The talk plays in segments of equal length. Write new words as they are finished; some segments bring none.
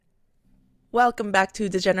Welcome back to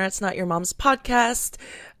Degenerates Not Your Mom's podcast.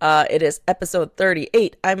 It is episode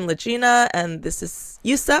 38. I'm Legina, and this is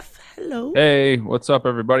Yusuf. Hello. Hey, what's up,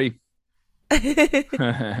 everybody?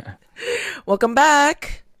 Welcome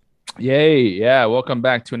back. Yay, yeah, welcome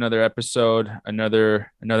back to another episode, another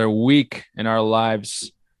week in our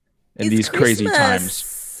lives in It's these crazy times.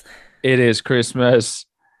 Christmas, It is Christmas,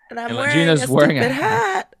 and I'm and wearing a Legina's wearing a stupid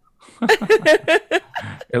hat. hat.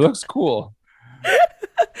 It looks cool.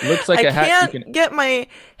 It looks like I a hat you can't get my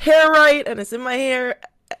hair right, and it's in my hair,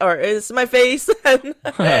 or it's in my face. And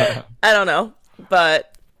can. I don't know,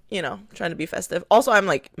 but, trying to be festive. Also, I'm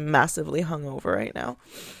like massively hungover right now.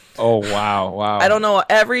 Oh wow, I wow. don't know.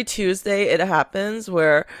 Every Tuesday it happens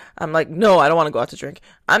where I'm like, no, I don't want to go out to drink.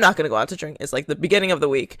 I'm not going to go out to drink. It's like the beginning of the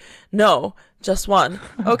week. No, just one.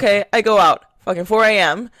 Okay, I go out. Fucking 4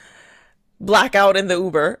 a.m. Blackout in the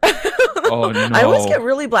Uber. Oh I always get no.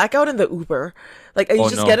 really blackout in the Uber. Like, you Oh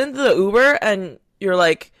just get no. into the Uber and you're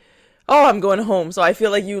like, oh, I'm going home. So I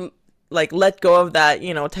feel like you like let go of that,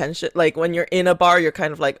 tension. Like when you're in a bar, you're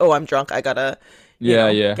kind of like, oh, I'm drunk. I gotta, Yeah,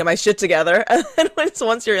 yeah. get my shit together. And then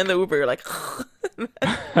once you're in the Uber, you're like,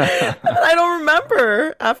 I don't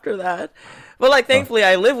remember after that. But like, Oh, thankfully,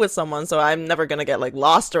 I live with someone, so I'm never gonna get like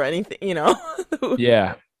lost or anything. yeah.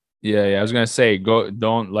 Yeah, yeah. I was gonna say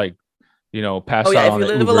don't like, Oh pass yeah, out if on you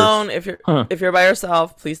the live Ubers. alone, if you're Huh. if you're by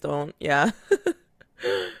yourself, please don't. Yeah.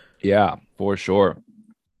 Yeah, for sure.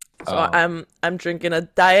 So Um, I'm drinking a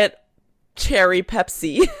diet cherry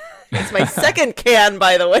Pepsi. It's my second can,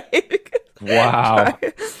 by the way. wow.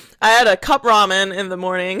 I had a cup ramen in the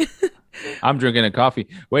morning. I'm drinking a coffee.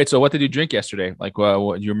 Wait, so what did you drink yesterday? Like,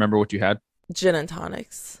 do you remember what you had? Gin and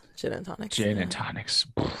tonics. Gin and tonics. Gin and Yeah. tonics.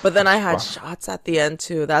 But then I That's had rough. shots at the end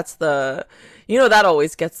too. That's that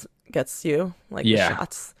always gets you, like the Yeah.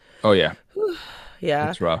 shots. Oh yeah.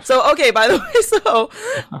 Yeah. It's rough. So okay, by the way, so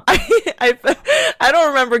I don't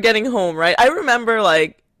remember getting home, right? I remember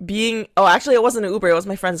like being oh, actually it wasn't an Uber, it was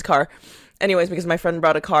my friend's car. Anyways, because my friend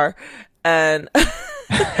brought a car and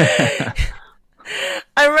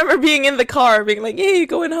I remember being in the car, being like, "Hey,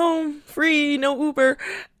 going home, free, no Uber."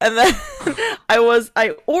 And then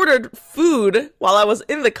I ordered food while I was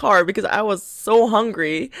in the car because I was so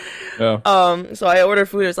hungry. Oh, So I ordered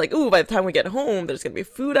food. It's like, "Ooh, by the time we get home, there's gonna be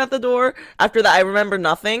food at the door." After that, I remember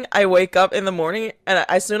nothing. I wake up in the morning, and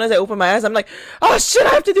as soon as I open my eyes, I'm like, "Oh shit, I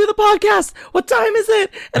have to do the podcast. What time is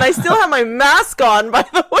it?" And I still have my mask on, by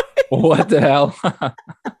the way. what the hell?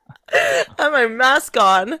 I have my mask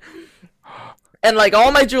on and like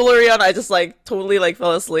all my jewelry on. I just like totally like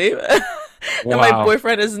fell asleep. And my Wow.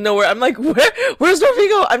 boyfriend is nowhere. I'm like, where's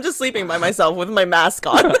Rodrigo? I'm just sleeping by myself with my mask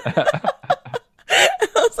on. I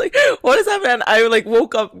was like, what is happening? And I like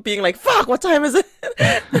woke up being like, fuck, what time is it?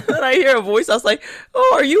 And then I hear a voice. I was like,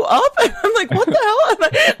 oh, are you up? And I'm like, what the hell?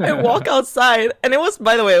 And I walk outside, and it was,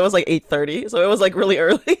 by the way, it was like 8:30, so it was like really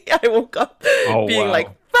early. I woke up Oh being like,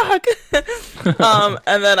 wow. fuck.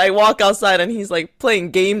 And then I walk outside, and he's like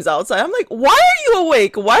playing games outside. I'm like, why are you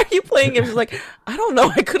awake? Why are you playing games? He's like, I don't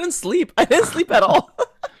know. I couldn't sleep. I didn't sleep at all.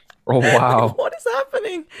 Oh Like, wow. what is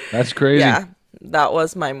happening? That's crazy. Yeah, that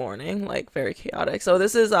was my morning, like very chaotic. So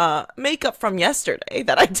this is makeup from yesterday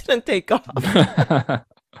that I didn't take off.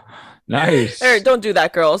 Nice. Don't do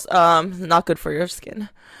that, girls. Not good for your skin.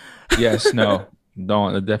 Yes. No.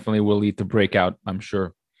 Don't. It definitely will lead to breakout. I'm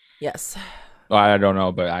sure. Yes. Well, I don't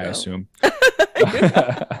know, but I So assume.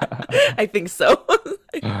 I think so.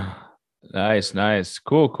 Nice, nice.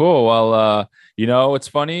 Cool, cool. Well, it's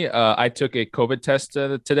funny. I took a COVID test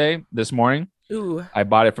this morning. Ooh. I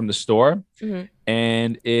bought it from the store Mhm.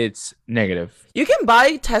 and it's negative. You can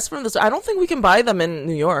buy tests from the store. I don't think we can buy them in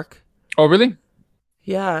New York. Oh, really?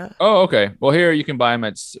 Yeah. Oh, okay. Well, here you can buy them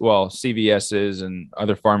at, CVS's and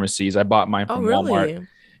other pharmacies. I bought mine Oh, from Walmart. really?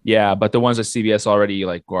 Yeah, but the ones at CVS already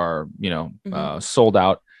like are, Hmm. sold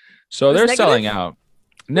out. So It was they're selling negative? out.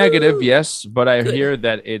 Negative, Woo. yes, but I Good. hear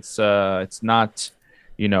that it's not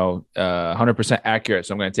 100% accurate.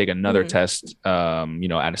 So I'm going to take another Hmm. test,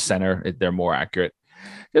 at a center. They're more accurate.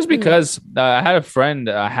 Just Hmm. because I have a friend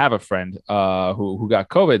who got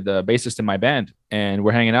COVID, the bassist in my band, and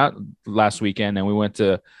we're hanging out last weekend, and we went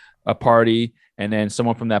to a party, and then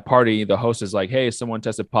someone from that party, the host is like, "Hey, someone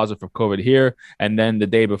tested positive for COVID here." And then the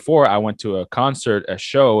day before, I went to a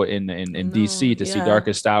show Oh, in no. DC to see Yeah.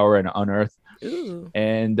 Darkest Hour and Unearth, Ooh.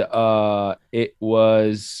 and it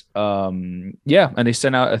was yeah, and they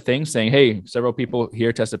sent out a thing saying, "Hey, several people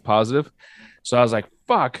here tested positive." So I was like,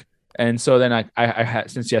 "Fuck." And so then I had,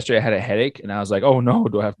 since yesterday I had a headache, and I was like, "Oh no,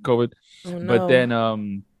 do I have COVID?" Oh, But no.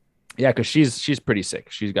 then yeah, because she's pretty sick.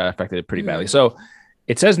 She's got affected pretty badly. Hmm. So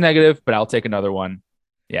it says negative, but I'll take another one.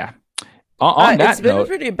 Yeah. On It's that been note,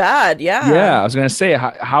 pretty bad. yeah, Yeah. I was gonna say,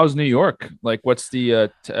 how's New York? Like, what's The you're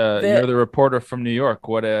the reporter from New York.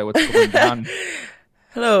 What's going down?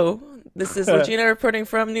 Hello, this is Regina reporting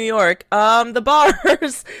from New York. The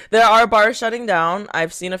bars, there are bars shutting down.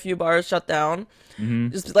 I've seen a few bars shut down. Hmm.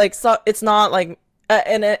 Just like so, it's not like,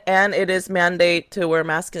 and it is mandate to wear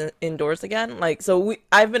masks indoors again. Like so,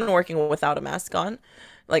 I've been working without a mask on,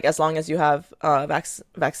 like as long as you have the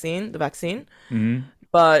vaccine. Hmm.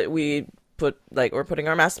 But we're putting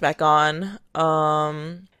our masks back on.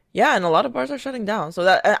 Yeah, and a lot of bars are shutting down. So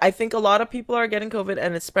that I think a lot of people are getting COVID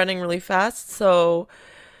and it's spreading really fast. So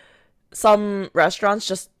some restaurants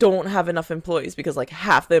just don't have enough employees because like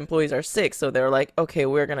half the employees are sick. So they're like, okay,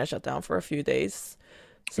 we're gonna shut down for a few days.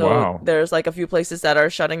 So Wow. there's like a few places that are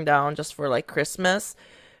shutting down just for like Christmas,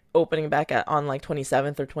 opening back on like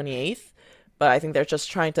 27th or 28th. But I think they're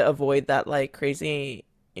just trying to avoid that like crazy,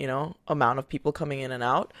 amount of people coming in and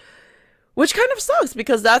out, which kind of sucks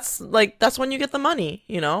because that's when you get the money.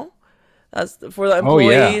 That's for the Oh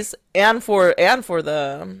yeah, employees and for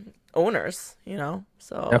the owners.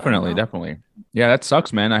 So I don't definitely, know. definitely. Yeah, that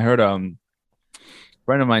sucks, man. I heard a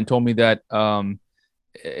friend of mine told me that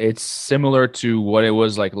it's similar to what it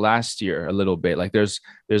was like last year a little bit. Like there's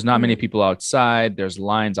not many Mm-hmm. people outside. There's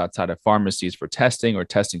lines outside of pharmacies for testing or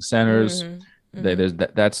testing centers. Mm-hmm. Mm-hmm. There's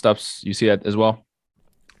that stuff's you see that as well.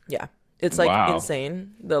 Yeah, it's like Wow.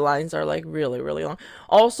 insane. The lines are like really, really long.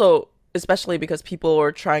 Also, especially because people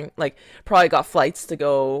were trying, like, probably got flights to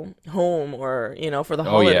go home or, for the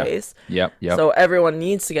Oh yeah. holidays. Yep. Yep. So everyone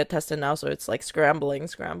needs to get tested now. So it's like scrambling,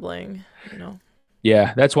 scrambling.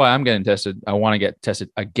 Yeah, that's why I'm getting tested. I want to get tested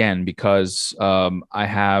again because I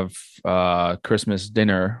have Christmas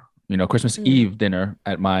dinner, Christmas Mm. Eve dinner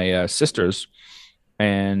at my sister's,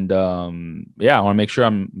 and yeah, I want to make sure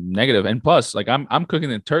I'm negative. And plus, like I'm cooking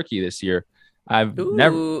the turkey this year.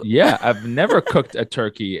 Ooh. I've never cooked a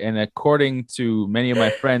turkey, and according to many of my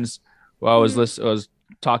friends, who I was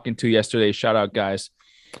talking to yesterday, shout out guys,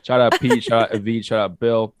 shout out Pete, shout out Avid, shout out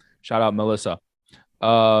Bill, shout out Melissa.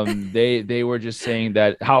 They were just saying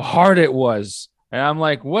that how hard it was, and I'm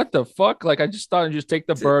like, what the fuck? Like I just thought you just take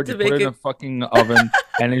the bird, you To put it make in a it. fucking oven,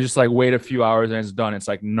 and then just like wait a few hours and it's done. It's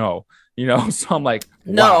like no, So I'm like,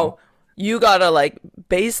 wow. No, you gotta like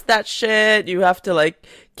baste that shit. You have to like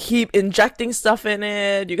keep injecting stuff in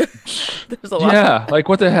it. There's a lot. Yeah, like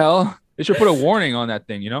what the hell? They should put a warning on that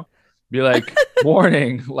thing. Be like,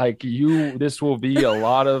 warning, like this will be a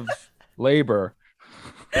lot of labor.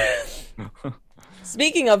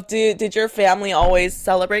 Speaking of, did your family always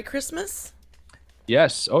celebrate Christmas?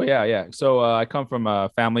 Yes. Oh yeah, yeah. So I come from a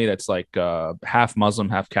family that's like half Muslim,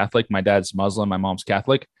 half Catholic. My dad's Muslim, my mom's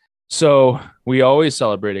Catholic. So we always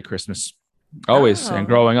celebrated Christmas. Always. And Oh,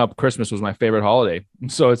 growing up, Christmas was my favorite holiday.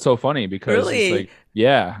 So it's so funny because it's really? like,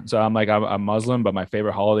 yeah. So I'm Muslim, but my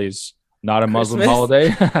favorite holiday is not a Muslim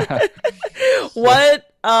Christmas? holiday.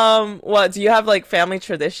 So What do you have like family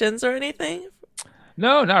traditions or anything?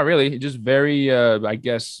 no, not really. Just very I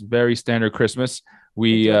guess very standard Christmas. Like do a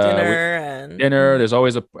We dinner and dinner.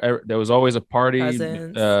 There was always a party.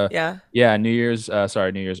 presents? Yeah. Yeah, New Year's,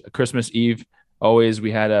 Christmas Eve. Always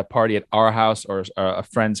we had a party at our house or a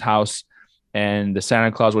friend's house, and the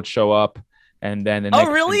Santa Claus would show up, and then the Oh, next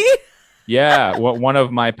really? yeah, one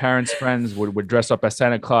of my parents' friends would dress up as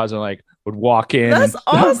Santa Claus and like would walk in and That's stuff.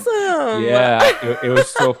 awesome. Yeah, it was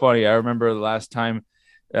so funny. I remember the last time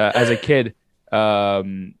as a kid,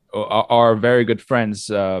 our very good friends.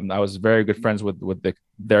 I was very good friends with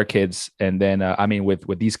their kids, and then I mean with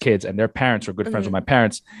these kids and their parents were good friends with my Mhm.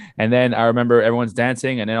 parents. And then I remember everyone's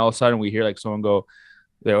dancing, and then all of a sudden we hear like someone go,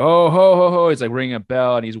 "They're oh ho ho ho!" He's like ringing a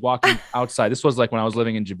bell, and he's walking outside. This was like when I was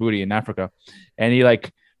living in Djibouti in Africa, and he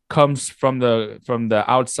like comes from the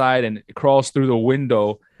outside and crawls through the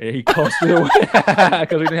window. And he crawls through the window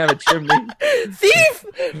because we didn't have a chimney. Thief!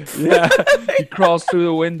 Yeah, he crawls through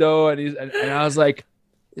the window and I was like,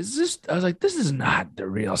 I was like, this is not the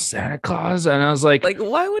real Santa Claus. And I was like, Like,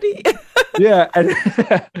 why would he? yeah. And,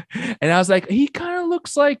 and I was like, he kind of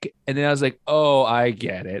looks like, and then I was like, oh, I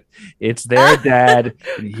get it. It's their dad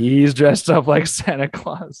and he's dressed up like Santa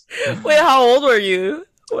Claus. Wait, how old were you?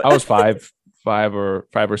 I was five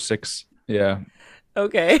or six. Yeah.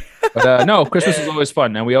 Okay. But no, Christmas is always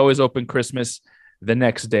fun. And we always open Christmas the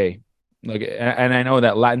next day. Like, and I know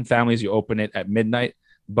that Latin families, you open it at midnight.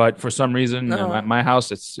 But for some reason, in No. my house,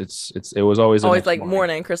 it was always the Always next like morning.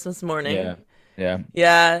 morning, Christmas Yeah, morning. yeah.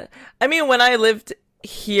 Yeah. I mean, when I lived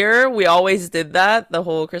here, we always did that, the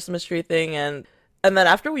whole Christmas tree thing, and then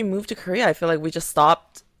after we moved to Korea, I feel like we just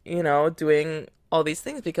stopped, doing all these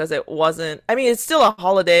things because it wasn't, I mean, it's still a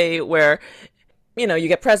holiday where, you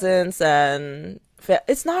get presents and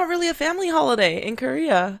It's not really a family holiday in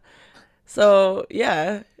Korea. So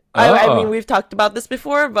yeah, I mean Oh, we've talked about this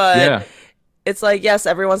before, but yeah. it's like yes,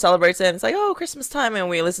 everyone celebrates it. And it's like oh Christmas time, and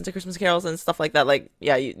we listen to Christmas carols and stuff like that. Like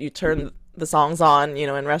yeah, you turn the songs on,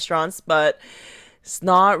 in restaurants, but it's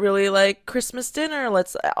not really like Christmas dinner.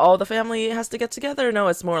 Let's all the family has to get together. No,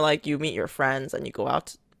 it's more like you meet your friends and you go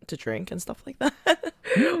out to drink and stuff like that,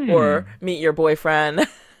 or Hmm. meet your boyfriend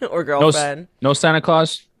or No, girlfriend. no Santa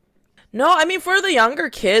Claus. No, I mean for the younger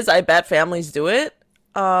kids, I bet families do it.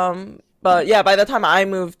 But yeah, by the time I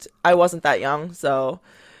moved, I wasn't that young, so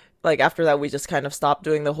like after that, we just kind of stopped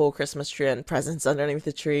doing the whole Christmas tree and presents underneath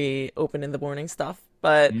the tree, open in the morning stuff.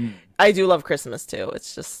 But Mm. I do love Christmas too.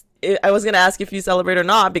 It's just I was gonna ask if you celebrate or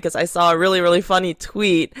not because I saw a really funny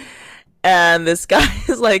tweet, and this guy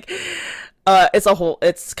is like,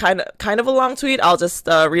 it's kind of a long tweet. I'll just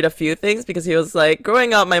read a few things because he was like,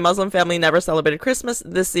 growing up, my Muslim family never celebrated Christmas.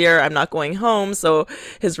 This year, I'm not going home, so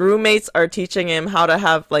his roommates are teaching him how to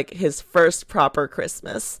have like his first proper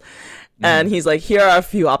Christmas. And Mm. he's like, here are a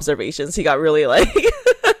few observations. He got really like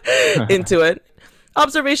into it.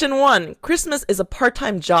 Observation one: Christmas is a part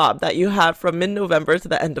time job that you have from mid November to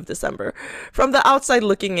the end of December. From the outside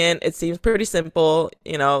looking in, it seems pretty simple,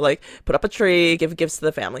 like put up a tree, give gifts to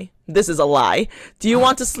the family. This is a lie. Do you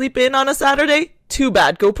want to sleep in on a Saturday? Too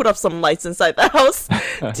bad. Go put up some lights inside the house.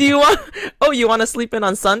 Do you want, oh, you want to sleep in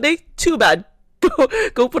on Sunday? Too bad.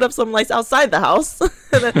 Go put up some lights outside the house.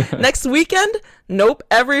 And then next weekend? Nope.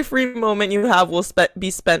 Every free moment you have will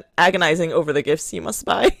be spent agonizing over the gifts you must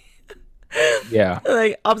buy. Yeah.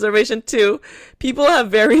 Like observation two, people have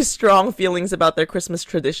very strong feelings about their Christmas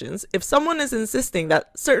traditions. If someone is insisting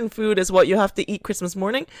that certain food is what you have to eat Christmas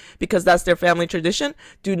morning because that's their family tradition,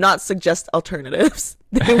 do not suggest alternatives.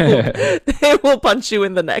 They will punch you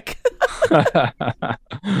in the neck.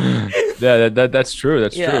 Yeah, that's true.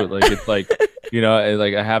 That's Yeah. true. Like it's like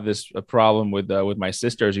like I have this a problem with my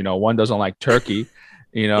sisters. One doesn't like turkey.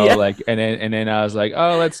 Yeah. Like and then I was like,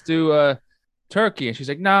 oh, let's do turkey, and she's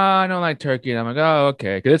like, nah, I don't like turkey. And I'm like, oh,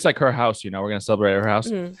 okay, because it's like her house. We're gonna celebrate at her house.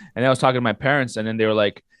 Mhm. And I was talking to my parents, and then they were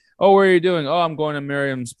like, oh, where are you doing? Oh, I'm going to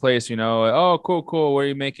Miriam's place. Oh, cool, cool. What are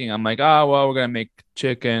you making? I'm like, oh, well, we're gonna make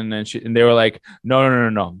chicken, and they were like, no, no, no, no,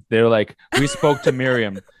 no. They were like, we spoke to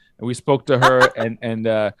Miriam, and we spoke to her, and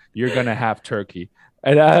you're gonna have turkey.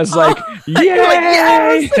 And I was like, You're like,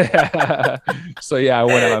 yay! yes! So yeah, I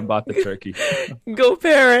went out and bought the turkey. Go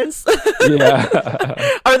parents.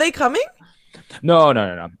 Yeah. Are they coming? No, no,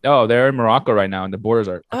 no, no. Oh, they're in Morocco right now, and the borders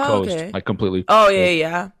are Oh, closed, okay. like completely Oh, yeah,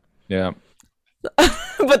 closed. yeah. Yeah,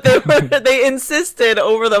 But they insisted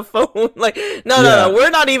over the phone, like, no, no, yeah, no, we're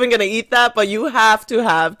not even gonna eat that, but you have to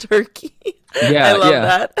have turkey. I yeah, love yeah,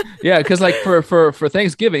 that. yeah. Because like for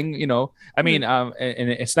Thanksgiving, I mean, Mhm, and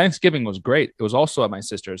it's Thanksgiving was great. It was also at my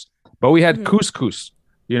sister's, but we had mhm. couscous.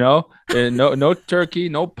 And no turkey,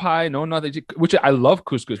 no pie, no nothing. Which I love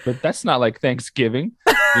couscous, but that's not like Thanksgiving.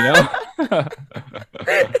 You know?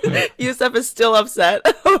 Yusef is still upset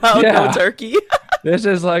about no Yeah. turkey. This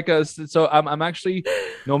is like so I'm actually,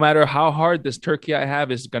 no matter how hard this turkey I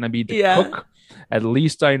have is gonna be to Yeah, cook, at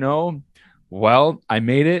least I know, well, I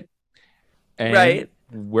made it, and right.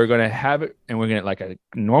 we're gonna have it, and we're gonna like a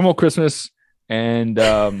normal Christmas, and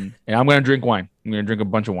I'm gonna drink wine. I'm gonna drink a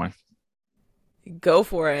bunch of wine. Go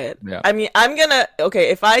for it. Yeah. I mean, okay,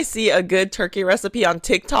 if I see a good turkey recipe on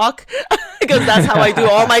TikTok, because that's how I do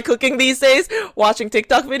all my cooking these days, watching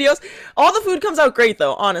TikTok videos, all the food comes out great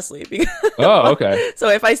though, honestly. Oh, okay. So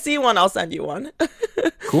if I see one, I'll send you one.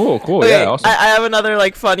 Cool, cool. Yeah, Okay, awesome. I have another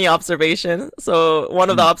like funny observation. So one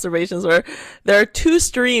of the Mm. observations were there are two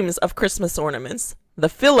streams of Christmas ornaments: the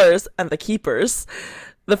fillers and the keepers.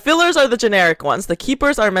 The fillers are the generic ones. The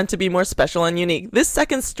keepers are meant to be more special and unique. This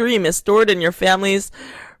second stream is stored in your family's,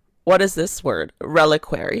 what is this word?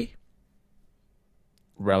 Reliquary.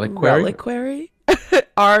 Reliquary. Reliquary?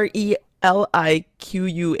 Reliquary.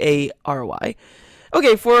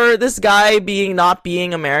 Okay, for this guy not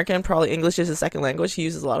being American, probably English is his second language. He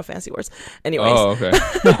uses a lot of fancy words. Anyways, Oh, okay.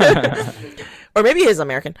 or maybe he's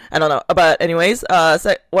American. I don't know. But anyways,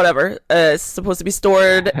 whatever. It's supposed to be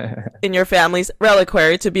stored in your family's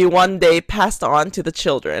reliquary to be one day passed on to the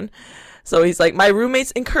children. So he's like, my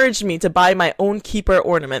roommates encouraged me to buy my own keeper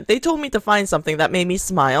ornament. They told me to find something that made me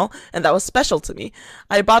smile and that was special to me.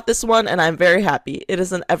 I bought this one and I'm very happy. It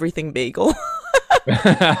is an everything bagel.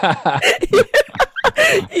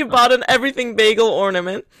 He bought an everything bagel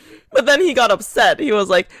ornament, but then he got upset. He was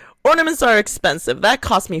like, ornaments are expensive. That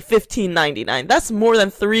cost me $15.99. That's more than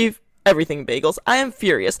three everything bagels. I am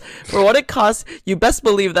furious. For what it costs, you best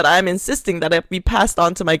believe that I am insisting that it be passed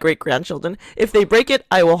on to my great grandchildren. If they break it,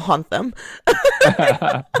 I will haunt them.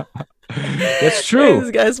 That's true.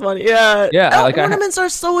 This guy's funny. Yeah. Yeah, like Ornaments are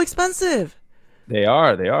so expensive. they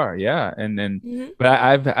are, yeah. And then, Hmm. but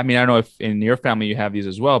I mean, I don't know if in your family you have these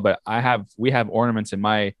as well, but we have ornaments in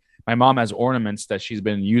my mom has ornaments that she's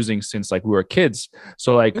been using since like we were kids.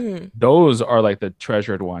 So like Hmm. those are like the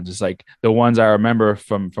treasured ones. It's like the ones I remember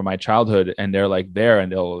from my childhood, and they're like there,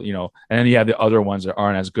 and they'll, and then you have the other ones that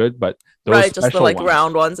aren't as good, but those Right, just the special like ones,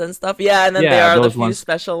 round ones and stuff. Yeah, and then there yeah, are the those few ones.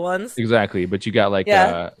 special ones. Exactly, but you got like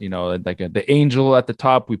Yeah. like the angel at the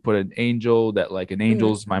top. We put an angel that like an Hmm.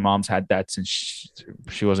 angel's. My mom's had that since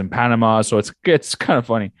she was in Panama, so it's kind of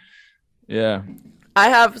funny. Yeah, I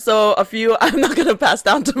have so a few I'm not gonna pass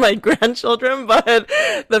down to my grandchildren, but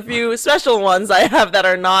the few special ones I have that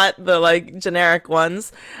are not the like generic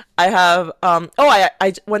ones. I have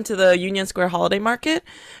I went to the Union Square Holiday Market,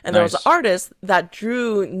 and there was an nice. artist that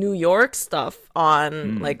drew New York stuff on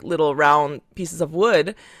Mm. like little round pieces of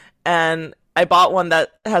wood, and I bought one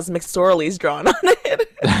that has McSorley's drawn on it.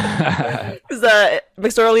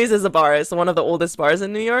 McSorley's is a bar. It's one of the oldest bars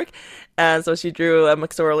in New York, and so she drew a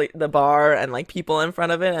McSorley the bar and like people in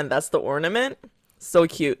front of it, and that's the ornament. So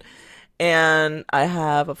cute. And I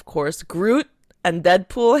have, of course, Groot and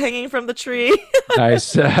Deadpool hanging from the tree.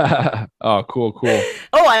 Nice. Oh, cool, cool.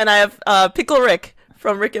 Oh, and I have Pickle Rick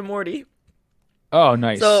from Rick and Morty. Oh,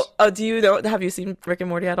 So, nice. do you know? Have you seen Rick and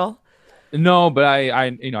Morty at all? No, but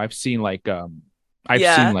I've seen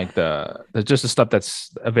Yeah, like the just the stuff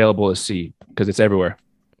that's available to see because it's everywhere.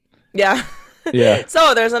 yeah. Yeah.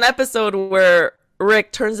 So there's an episode where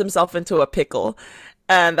Rick turns himself into a pickle,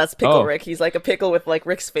 and that's Pickle Oh. Rick. He's like a pickle with like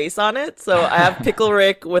Rick's face on it. So I have Pickle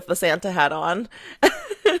Rick with the Santa hat on.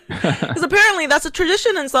 Because apparently that's a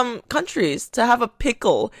tradition in some countries to have a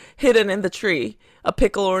pickle hidden in the tree. A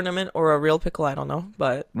pickle ornament or a real pickle, I don't know.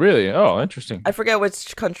 But Really? Oh, interesting. I forget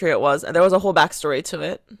which country it was. And there was a whole backstory to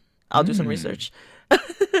it. I'll do some Hmm. research.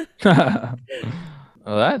 Well,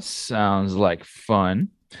 that sounds like fun.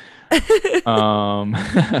 Um,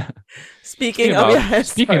 Speaking of, yeah,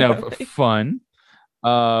 speaking sorry. of fun,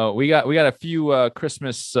 we got a few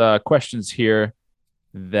Christmas questions here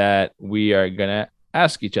that we are gonna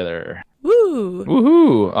ask each other. Woo!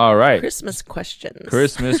 Woohoo! All right, Christmas questions.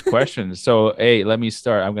 Christmas questions. So, hey, let me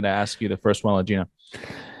start. I'm gonna ask you the first one, Legina.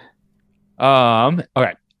 All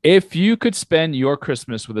right. If you could spend your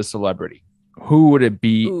Christmas with a celebrity, who would it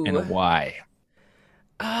be Ooh. and why?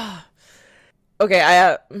 Ah.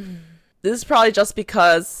 Okay, this is probably just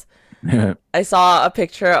because I saw a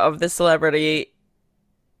picture of this celebrity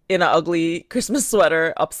in an ugly Christmas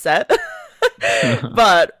sweater, upset.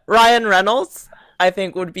 But Ryan Reynolds, I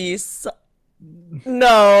think, would be.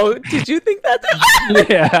 No, did you think that?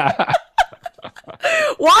 Yeah.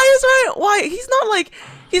 Why is Ryan? Why he's not like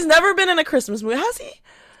he's never been in a Christmas movie, has he?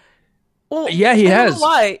 Well, Yeah, he I don't know has.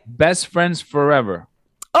 why. Best Friends Forever.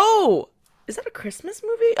 Oh, is that a Christmas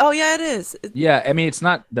movie? Oh yeah, it is. Yeah, I mean it's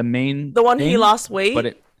not the main The one he thing, lost but weight.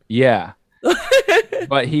 it yeah,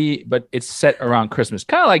 but it's set around Christmas,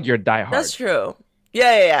 kind of like your Die That's Hard. true.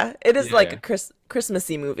 Yeah, yeah, yeah. It is like a Yeah,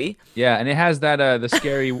 Christmassy movie. yeah, and it has that the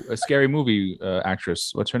scary movie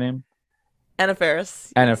actress. What's her name? Anna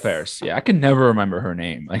Faris, Anna yes. Faris. Yeah, I can never remember her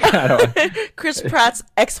name. Like I don't. Chris Pratt's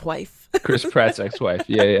ex-wife. Chris Pratt's ex-wife.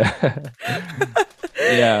 Yeah, yeah,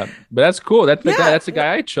 yeah. But that's cool. That's the guy. Yeah. That's the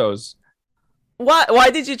guy I chose Why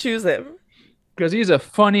did you choose him? because he's a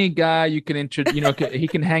funny guy. You can he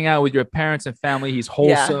can hang out with your parents and family. He's Yeah.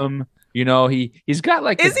 wholesome. He's got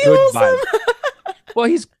like the Is he good vibe. wholesome? Well,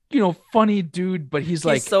 he's funny dude, but he's He's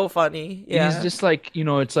like so funny. he's Yeah. just like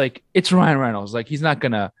it's like it's Ryan Reynolds. Like he's not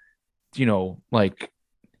gonna like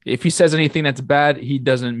if he says anything that's bad, he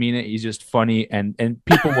doesn't mean it. He's just funny, and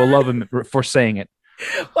people will love him for saying it.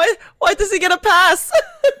 Why does he get a pass?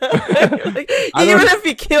 Like, I even don't. if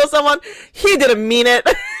he kills someone, he didn't mean it.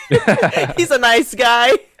 He's a nice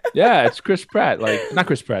guy. Yeah, it's Chris Pratt. Like not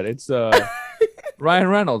Chris Pratt. It's Ryan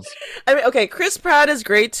Reynolds. I mean, okay, Chris Pratt is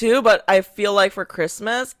great too, but I feel like for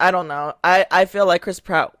Christmas, I don't know. I feel like Chris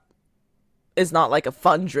Pratt is not like a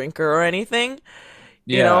fun drinker or anything.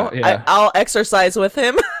 You Yeah, know, yeah. I'll exercise with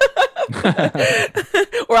him,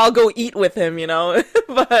 or I'll go eat with him.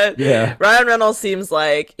 But Yeah. Ryan Reynolds seems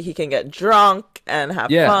like he can get drunk and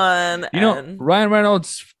have Yeah. fun, and Ryan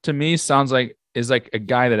Reynolds to me sounds like is like a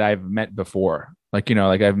guy that I've met before. Like,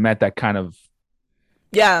 like I've met that kind of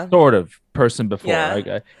yeah, sort of person before. yeah. Like,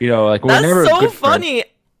 like we're That's never so good friends. funny.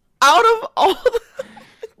 Out of all the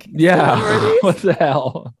Yeah. celebrities, What the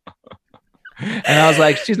hell? And I was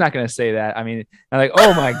like, she's not gonna say that. I mean, I'm like,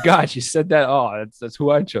 oh my god, she said that. Oh, that's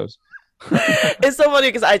who I chose. it's so funny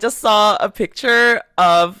because I just saw a picture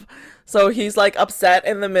of So he's like upset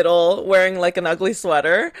in the middle, wearing like an ugly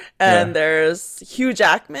sweater, Yeah. and there's Hugh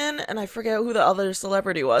Jackman, and I forget who the other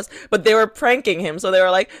celebrity was, but they were pranking him. So they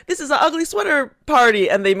were like, "This is an ugly sweater party,"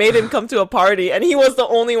 and they made him come to a party, and he was the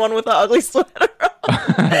only one with the ugly sweater.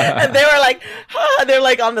 And they were like, ah, they're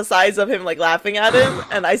like on the sides of him, like laughing at him.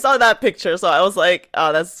 And I saw that picture, so I was like,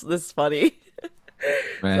 oh, that's this is funny.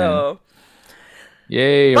 Man. So,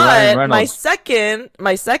 Yay, Ryan but Reynolds.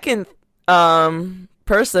 my second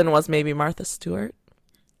person was maybe Martha Stewart.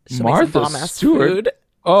 She'll make some Martha bomb ass Stewart. food.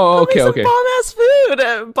 Oh, She'll make okay, some okay. bomb ass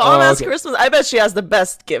food, bomb Oh, ass okay. Christmas. I bet she has the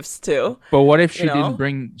best gifts too. But what if You she didn't know?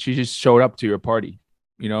 bring? She just showed up to your party.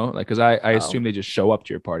 You know, like because I Oh, assume they just show up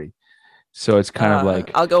to your party. So it's kind of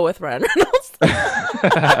like. I'll go with Ryan Reynolds.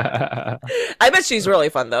 I bet she's really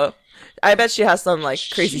fun though. I bet she has some like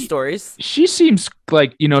crazy she stories. she seems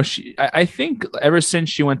like I think ever since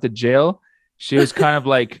she went to jail, she was kind of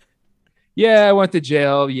like, yeah, I went to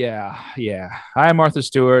jail. Yeah. I'm Martha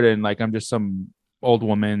Stewart, and like I'm just some old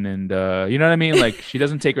woman, and you know what I mean? Like she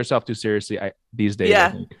doesn't take herself too seriously these days, I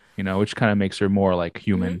Yeah. think, which kind of makes her more like Hmm.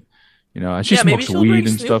 human, and she Yeah, maybe smokes she'll bring weed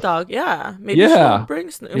and Snoop stuff. Dogg. Yeah, maybe she'll Yeah. bring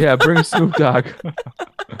Snoop. Yeah, bring Snoop Dogg.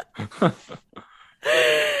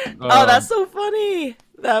 Oh, that's um so funny.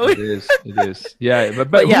 That It would. is. It is. Yeah,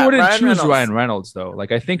 but But who yeah, wouldn't Ryan choose Reynolds. Ryan Reynolds though?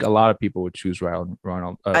 Like I think a lot of people would choose I think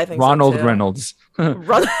so Ronald too. Reynolds.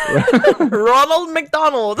 Ron- Ronald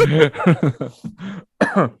McDonald,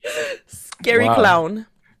 scary Wow, clown.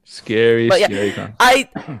 scary, But yeah, scary. Con. I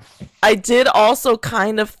I did also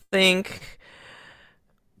kind of think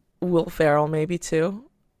Will Ferrell maybe too.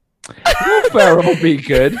 Will Ferrell will be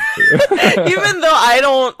good. Even though I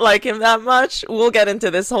don't like him that much, we'll get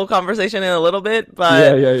into this whole conversation in a little bit, Yeah,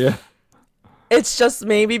 but yeah. it's just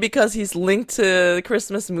maybe because he's linked to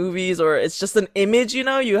Christmas movies, or it's just an image, you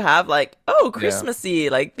have like, oh, Yeah. Christmassy,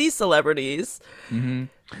 like these celebrities. hmm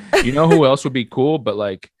You know who else would be cool, but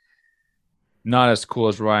like not as cool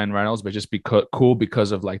as Ryan Reynolds, but just cool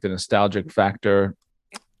because of like the nostalgic factor.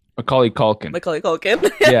 Macaulay Culkin. Macaulay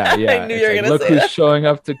Culkin. Yeah, I yeah. knew It's you were like gonna look say who's that. showing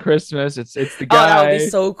up to Christmas. It's the Oh, that would be guy.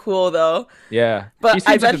 so cool though. Yeah, he But I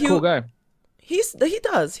seems like bet a cool guy. he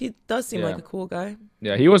does seem like Yeah. a cool guy.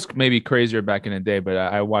 Yeah, he was maybe crazier back in the day, but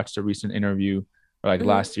I watched a recent interview like Hmm.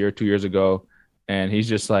 last year, 2 years ago, and he's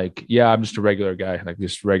just like, yeah, I'm just a regular guy, like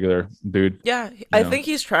just regular dude. Yeah, You I know. think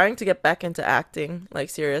he's trying to get back into acting, like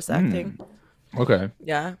serious acting. Okay.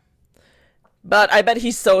 Yeah. But I bet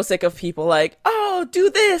he's so sick of people like, oh,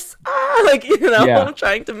 do this. Ah, like, Yeah.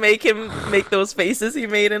 trying to make him make those faces he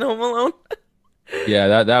made in Home Alone.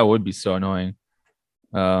 Yeah, that would be so annoying.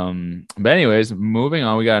 But anyways, moving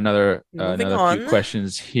on. We got Moving another few on.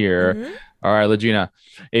 questions here. Hmm. All right, Legina,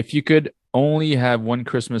 if you could only have one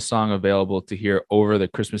Christmas song available to hear over the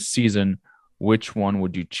Christmas season, which one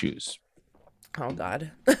would you choose? Oh,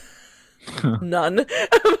 God. None.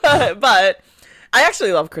 But I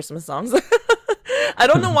actually love Christmas songs. I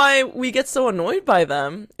don't know why we get so annoyed by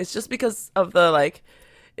them. It's just because of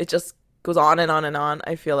it just goes on and on and on.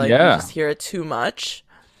 I feel like we Yeah. just hear it too much.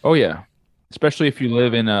 Oh yeah, especially if you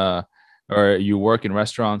live in or you work in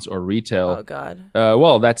restaurants or retail. Oh, God.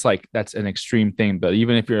 Well, that's an extreme thing. But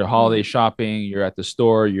even if you're holiday Mhm. shopping, you're at the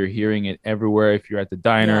store, you're hearing it everywhere. If you're at the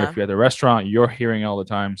diner, Yeah, if you're at the restaurant, you're hearing it all the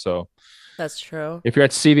time. So that's true. if you're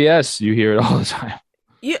at CVS, you hear it all the time.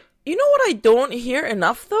 You know what I don't hear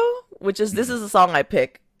enough though, which is this is a song I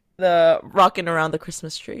pick, the "Rocking Around the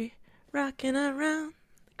Christmas Tree," rocking around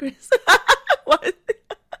the Christmas. What?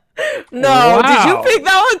 No, did you Wow. pick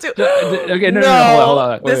that one too? Okay, no, hold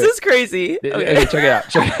on. Wait, This wait. is crazy. Okay, Okay. check it out.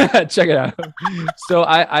 Check it out. So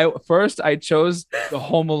I first I chose the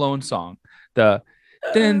Home Alone song. The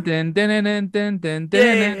dun, dun, dun, dun, dun, dun, dun,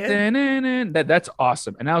 Yeah. dun, dun, dun. That's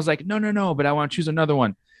awesome. And I was like, no, but I want to choose another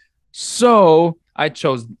one. So I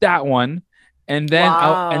chose that one. And then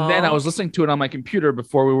I Wow. was listening to it on my computer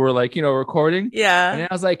before we were like, recording. And Yeah. then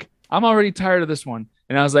I was like, I'm already tired of this one.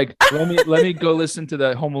 And I was like, let me go listen to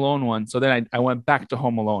the Home Alone one. So then I went back to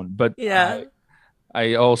Home Alone. But Yeah.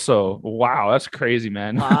 I also, wow, that's crazy,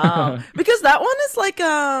 man. Wow. Because that one is like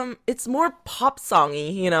it's more pop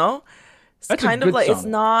songy, It's That's a kind of good like it's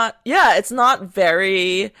song. not yeah, it's not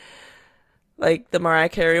very like the Mariah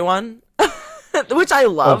Carey one. Which I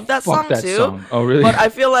Oh, love that fuck song that too. song. Oh, really? But I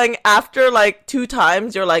feel like after like two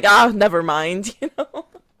times you're like, never mind.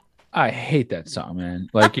 I hate that song, man.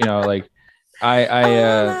 Like, like I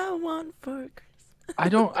All I want for Christmas. I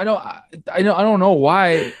don't know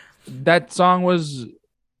why that song was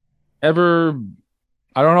ever.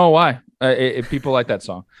 I don't know why people like that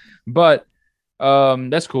song, but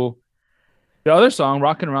that's cool. The other song,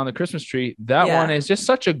 "Rocking Around the Christmas Tree," that one Yeah. is just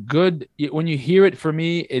such a good. When you hear it, for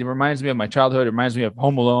me, it reminds me of my childhood. It reminds me of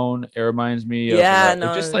Home Alone. It reminds me of Yeah, it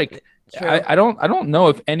just no, like true. I don't know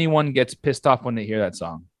if anyone gets pissed off when they hear that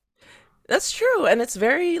song. That's true. And it's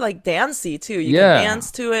very like dancey too. You can Yeah,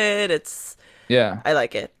 dance to it. yeah, I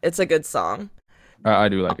like it. It's a good song. I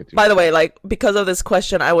do like it too. By the way, like because of this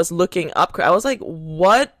question, I was looking up. I was like,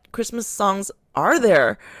 what Christmas songs are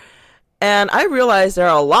there? And I realized there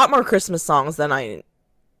are a lot more Christmas songs than I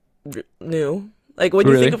knew. Like when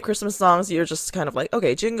you think Really? of Christmas songs, you're just kind of like,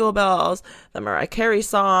 okay, Jingle Bells, the Mariah Carey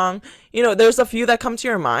song. There's a few that come to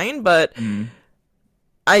your mind, but Mm.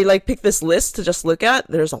 I like pick this list to just look at.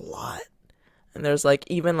 There's a lot. And there's like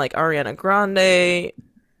even like Ariana Grande.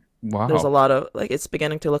 There's a Wow. lot of like it's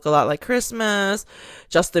beginning to look a lot like Christmas.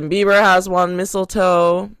 Justin Bieber has one,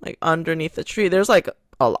 Mistletoe, like Underneath the Tree. There's like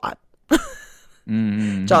a lot. John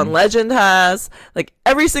Mm-hmm. Legend has like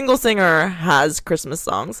every single singer has Christmas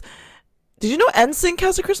songs. Did you know NSYNC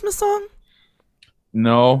has a Christmas song?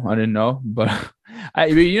 No, I didn't know, but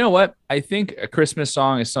you know what? I think a Christmas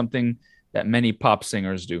song is something that many pop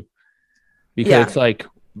singers do because Yeah. it's like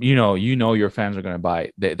you know your fans are gonna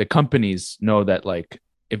buy it. The companies know that like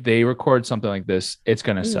if they record something like this, it's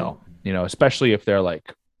gonna Mhm. sell. You know, especially if they're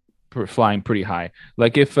like flying pretty high.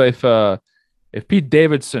 Like if Pete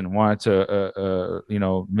Davidson wanted to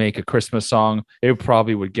make a Christmas song, it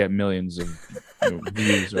probably would get millions of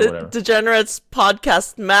views or The whatever. Degenerates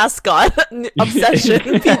podcast mascot obsession,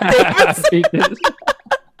 Pete Yeah. Davidson. Pete Davidson.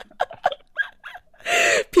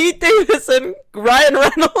 Pete Davidson, Ryan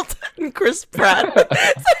Reynolds, and Chris Pratt.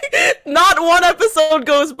 It's like not one episode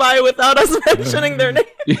goes by without us mentioning their name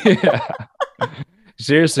Yeah.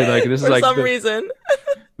 Seriously, like this is for like some reason.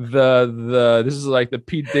 the this is like the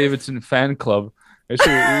Pete Davidson fan club.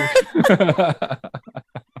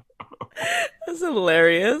 That's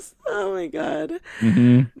hilarious. Oh my god.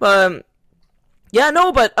 Hmm. But yeah,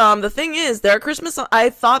 no, but the thing is, their Christmas song, I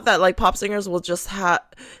thought that like pop singers will just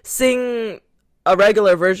sing a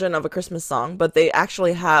regular version of a Christmas song, but they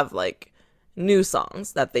actually have like new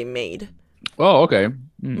songs that they made. Oh, okay.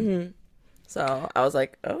 Mm. So I was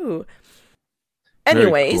like, oh. Very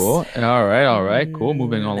Anyways, cool. All right, cool. next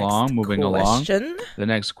Moving along. question. The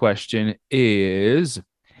next question is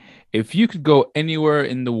if you could go anywhere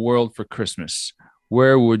in the world for Christmas,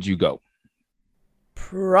 where would you go?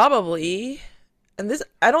 Probably, and this,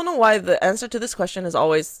 I don't know why the answer to this question is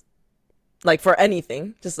always like for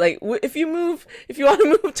anything. Just like if you want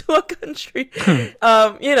to move to a country,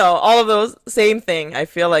 all of those same thing. I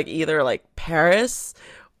feel like either like Paris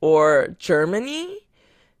or Germany.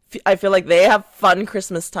 I feel like they have fun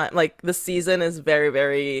Christmas time. Like the season is very,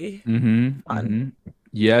 very Mm-hmm. fun. Mm-hmm.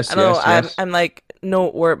 Yes, I don't know. yes, yes. I'm like no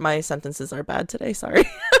word. My sentences are bad today. Sorry.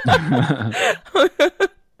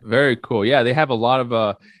 Very cool. Yeah, they have a lot of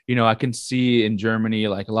I can see in Germany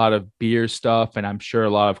like a lot of beer stuff and I'm sure a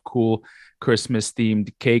lot of cool Christmas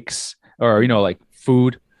themed cakes or like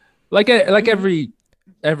food. Like Mhm.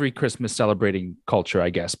 every Christmas celebrating culture, I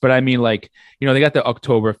guess. But I mean like, they got the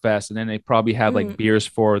Oktoberfest and then they probably have like Mhm. beers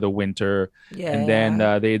for the winter and then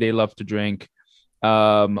Yeah. they love to drink.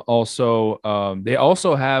 They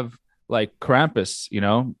also have like Krampus,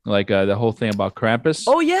 like the whole thing about Krampus.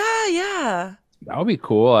 Oh yeah, yeah. That would be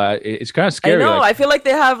cool. It's kind of I scary. know. Like, I feel like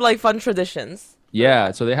they have like fun traditions.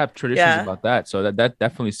 yeah, so they have traditions Yeah. about that. So that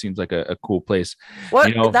definitely seems like a cool place. You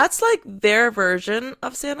What? know, That's like their version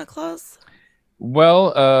of Santa Claus.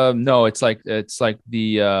 well, no, it's like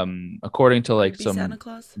the according to like Creepy Santa some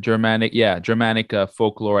Claus. Germanic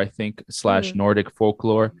folklore, I think, slash Mm. Nordic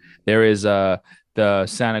folklore. There is the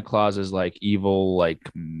Santa Claus is like evil, like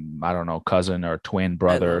I don't know, cousin or twin I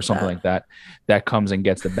brother or love something that. like that, that comes and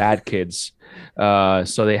gets the bad kids.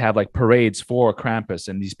 So they have like parades for Krampus,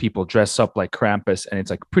 and these people dress up like Krampus, and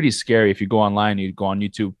it's like pretty scary. If you go online, you go on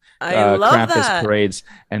YouTube, I love Krampus that. parades,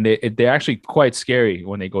 and they're actually quite scary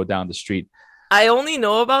when they go down the street. I only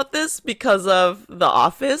know about this because of The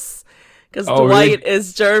Office. Because Oh, really? Dwight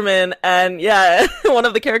is German, and yeah, one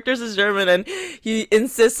of the characters is German, and he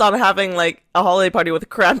insists on having like a holiday party with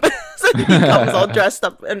Krampus. And he comes all dressed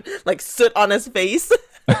up and like soot on his face.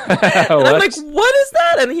 And I'm like, What? what is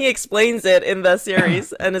that? And he explains it in the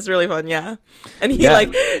series, and it's really fun, yeah. And he Yeah,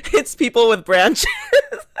 like hits people with branches.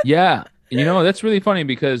 yeah. That's really funny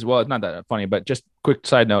because, well, it's not that funny, but just quick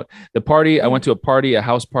side note. The party, I went to a party, a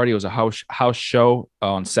house party. It was a house show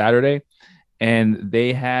on Saturday, and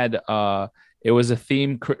they had it was a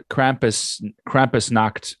theme Krampus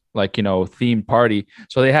knocked like themed party.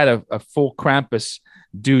 So they had a full Krampus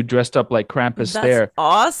dude dressed up like Krampus That's there,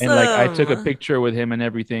 and like I took a awesome. picture with him and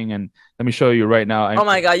everything. And let me show you right now. Oh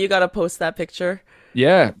my god, you gotta post that picture.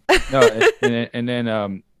 Yeah. No, and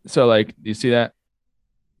then so like you see that?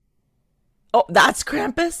 Oh, that's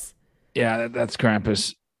Krampus? Yeah, that's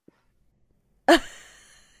Krampus.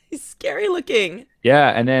 He's scary looking. Yeah,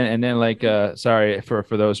 and then like sorry for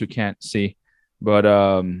those who can't see, but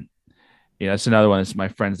yeah, that's another one. It's my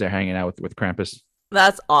friends there hanging out with Krampus.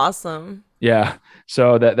 That's awesome. Yeah.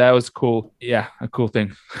 So that was cool. Yeah, a cool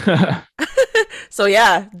thing. So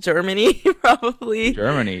yeah, Germany probably.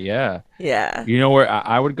 Germany, yeah. Yeah. You know where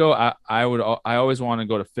I would go? I always want to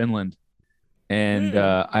go to Finland. And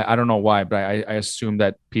Mm. I don't know why, but I assume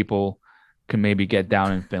that people can maybe get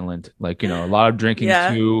down in Finland. Like, a lot of drinking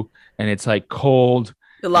Yeah. too, and it's like cold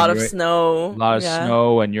A and lot of you're a snow. lot of Yeah.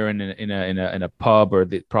 snow and you're in a pub, or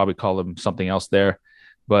they probably call them something else there.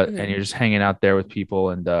 But and Mhm. you're just hanging out there with people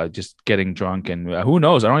and just getting drunk and who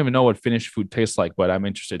knows? I don't even know what Finnish food tastes like, but I'm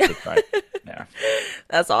interested to try it. Yeah.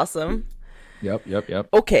 That's awesome. Yep, yep, yep.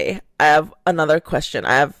 Okay, I have another question.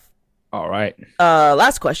 I have All right.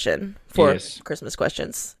 last question for Yes. Christmas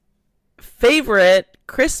questions. Favorite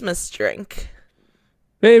Christmas drink?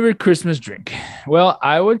 Favorite Christmas drink? Well,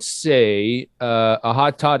 I would say a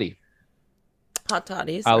hot toddy. Hot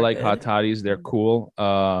toddies I are like hot good. toddies. They're cool.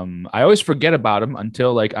 I always forget about them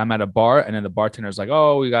until like I'm at a bar and then the bartender's like,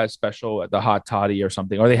 "Oh, we got a special at the hot toddy or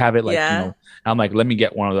something," or they have it like Yeah. I'm like, "Let me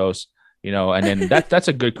get one of those," and then that's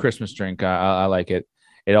a good Christmas drink. I like it.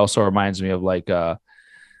 It also reminds me of like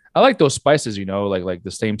I like those spices, like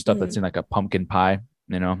the same stuff that's Mhm. in like a pumpkin pie.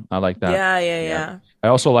 I like that. Yeah, yeah, Yeah. yeah. I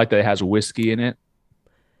also like that it has whiskey in it,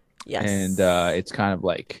 and Yes. it's kind of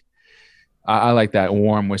like I like that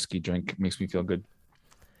warm whiskey drink. It makes me feel good.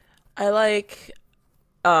 I like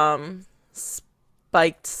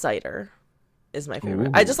spiked cider is my favorite.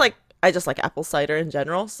 Ooh. I just like apple cider in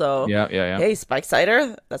general. So Yeah, yeah, yeah. hey, spiked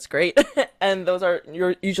cider, that's great. And those are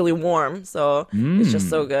you're usually warm, so it's just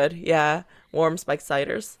so Mm, good. Yeah, warm spiked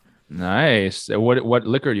ciders. nice. What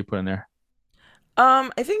liquor do you put in there?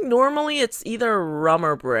 I think normally it's either rum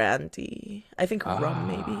or brandy. I think rum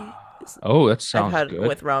maybe. Ah. Oh, that I've sounds had good.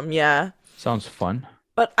 with rum, yeah. Sounds fun.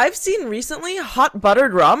 But I've seen recently hot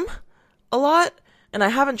buttered rum a lot, and I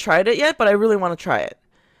haven't tried it yet, but I really want to try it.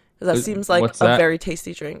 'Cause that seems like What's a that? very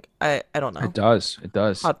tasty drink. I don't It know. does. It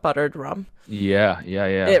does. Hot buttered rum. Yeah, yeah,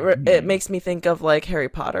 yeah. It makes me think of like Harry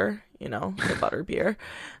Potter, the butter beer.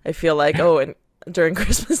 I feel like and during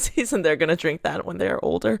Christmas season they're gonna drink that when they're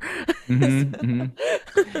older. Hmm.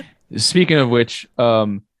 Speaking of which,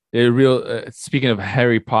 speaking of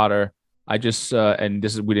Harry Potter, I just and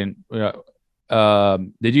this is we didn't.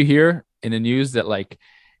 Did you hear in the news that like,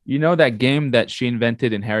 that game that she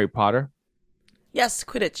invented in Harry Potter? Yes,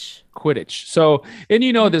 Quidditch. Quidditch. So, and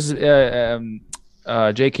Mhm. this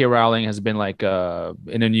J.K. Rowling has been like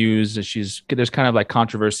in the news. There's kind of like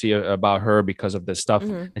controversy about her because of the stuff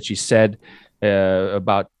Mhm. that she said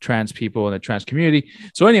about trans people and the trans community.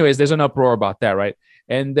 So, anyways, there's an uproar about that, right?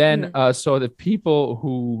 And then Mhm. so the people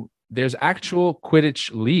who there's actual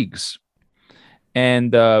Quidditch leagues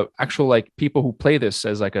and actual like people who play this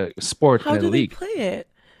as like a sport in How a do they league. play it?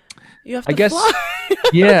 You have I to fly. guess,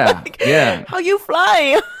 yeah, Like, yeah. how you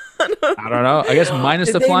fly? I don't know. I guess minus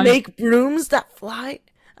Did the they flying. make brooms that fly?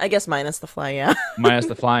 I guess minus the fly, yeah. Minus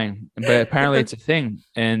the flying, but apparently it's a thing.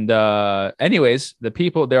 And anyways, the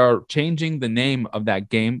people they are changing the name of that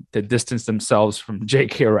game to distance themselves from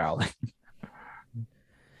J.K. Rowling.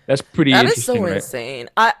 That's pretty That is interesting, so right? insane.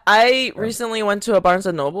 I Yeah. recently went to a Barnes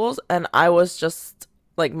and Nobles and I was just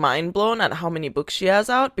like mind blown at how many books she has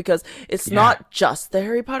out because it's Yeah. not just the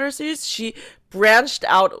Harry Potter series. She branched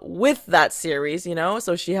out with that series.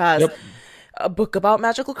 So she has Yep. a book about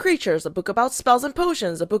magical creatures, a book about spells and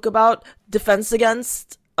potions, a book about defense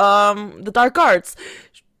against the dark arts.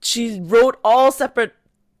 She wrote all separate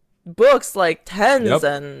books, like tens Yep.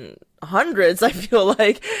 and hundreds, I feel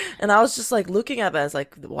like. And I was just like looking at that, it's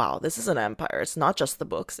like, wow, this is an empire. It's not just the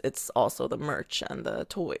books, it's also the merch and the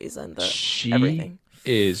toys and the She everything.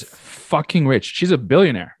 is fucking rich. She's a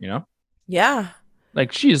billionaire, Yeah.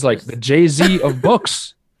 Like she is like There's the Jay-Z of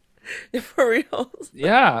books. for real.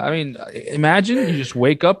 Yeah. I mean, imagine you just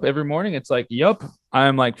wake up every morning. It's like, yup,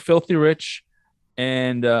 I'm like filthy rich.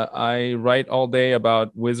 And I write all day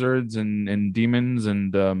about wizards and demons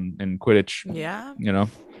and Quidditch. Yeah. You know,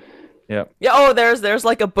 yeah. Yeah, there's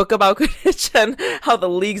like a book about Quidditch and how the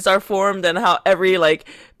leagues are formed and how every like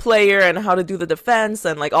player and how to do the defense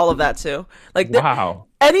and like all of that too. Like Wow.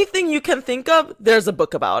 anything you can think of, there's a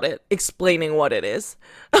book about it explaining what it is.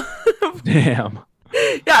 Damn. Yeah,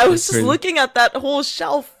 I That's was just crazy. looking at that whole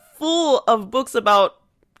shelf full of books about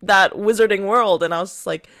that wizarding world and I was just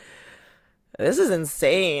like, this is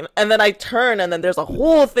insane. And then I turn, and then there's a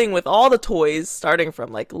whole thing with all the toys, starting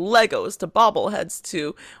from like Legos to bobbleheads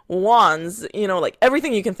to wands, like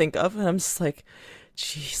everything you can think of. And I'm just like,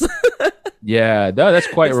 jeez. Yeah, that's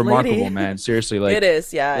quite This remarkable, lady. man. Seriously, It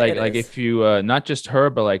is, yeah, it like is. if you not just her,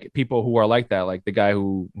 but like people who are like that, like the guy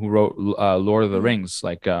who wrote Lord of the Mhm. Rings,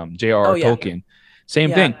 like J.R.R. Oh yeah, Tolkien. Same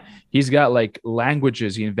yeah, thing. He's got like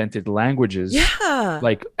languages. He invented languages yeah.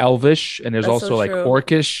 like Elvish, and there's That's so also like true.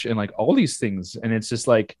 Orcish and like all these things. And it's just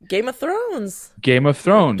like Game of Thrones, Game of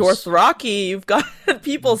Thrones. Dothraki. You've got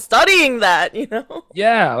people studying that.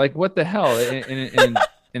 Yeah, like what the hell?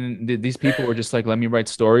 These people were just like, let me write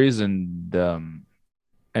stories, and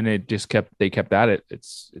it just they kept at it.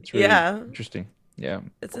 It's really Yeah, interesting. Yeah.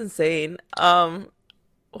 it's insane.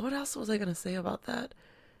 What else was I gonna say about that?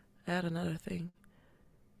 I had another thing.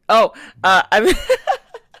 Oh, I mean,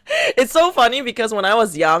 it's so funny because when I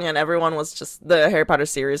was young and everyone was just the Harry Potter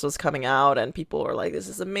series was coming out and people were like, "This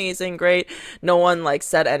is amazing, great." No one like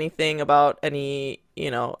said anything about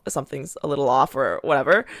something's a little off or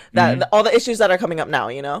whatever. Hmm. All the issues that are coming up now.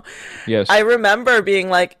 I Yes. remember being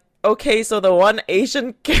like, okay, so the one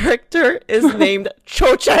Asian character is named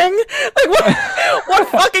Cho Chang. Like, what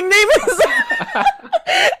fucking name is that?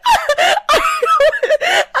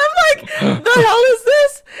 I'm like, the hell is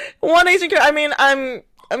this? One Asian character. I mean,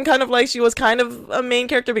 I'm kind of like she was kind of a main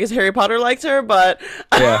character because Harry Potter liked her, but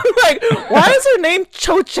Yeah. I'm like, why is her name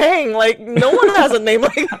Cho Chang? Like, no one has a name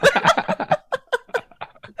like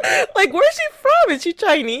like, where's she from? Is she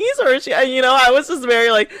Chinese or is she? I was just very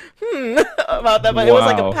like, about that, but it was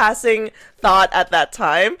like a Wow. passing thought at that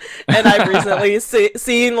time, and I've recently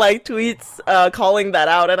seen like tweets calling that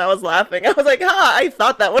out, and I was laughing. I was like, ha! I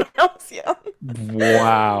thought that when I was young.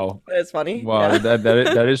 Wow. But it's funny, Wow. yeah,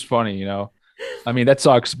 That is funny, you know. I mean, that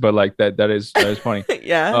sucks, but like that is funny.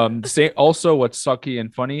 yeah. Say also what's sucky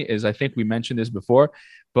and funny is I think we mentioned this before,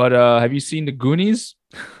 but have you seen the Goonies?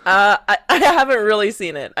 I haven't really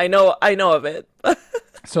seen it. I know of it.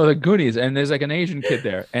 So the Goonies, and there's like an Asian kid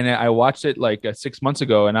there, and I watched it like 6 months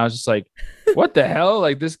ago, and I was just like, "What the hell?"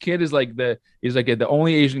 Like this kid is like he's like the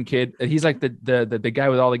only Asian kid. He's like the guy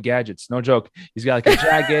with all the gadgets. No joke. He's got like a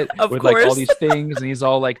jacket Of with like all course. these things, and he's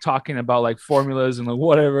all like talking about like formulas and like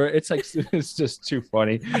whatever. It's like it's just too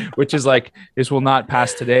funny, which is like this will not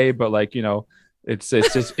pass today, but like it's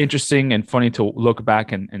just interesting and funny to look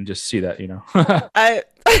back and just see that. I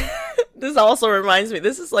this also reminds me.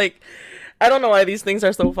 This is like, I don't know why these things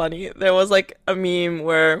are so funny. There was like a meme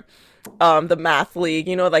where the math league,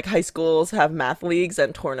 like high schools have math leagues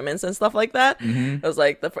and tournaments and stuff like that. Hmm. It was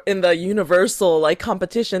like in the universal like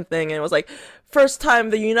competition thing, and it was like first time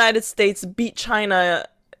the United States beat China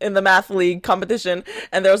in the math league competition,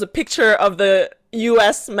 and there was a picture of the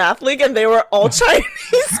US math league and they were all Chinese.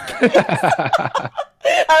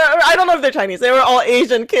 I don't know if they're Chinese. They were all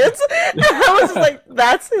Asian kids. And I was just like,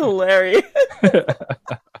 that's hilarious.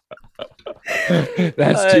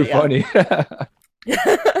 That's too Yeah. funny.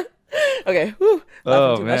 Okay. Whew, laughing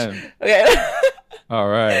Oh too much. man. Okay. All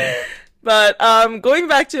right. But going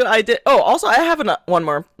back to I did. Oh, also I have one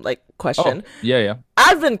more like question. Oh, yeah, yeah.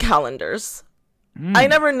 Advent calendars. I Mm.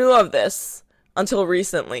 never knew of this until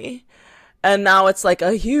recently, and now it's like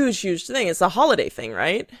a huge, huge thing. It's a holiday thing,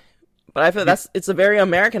 right? But I feel it's a very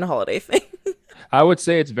American holiday thing. I would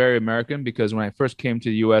say it's very American because when I first came to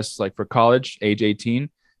the US, like for college, age 18,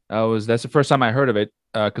 that's the first time I heard of it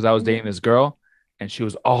because I was dating this girl and she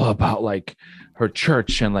was all about like her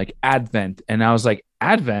church and like Advent. And I was like,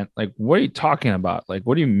 Advent? Like, what are you talking about? Like,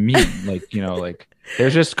 what do you mean? Like, like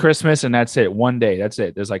there's just Christmas and that's it. One day, that's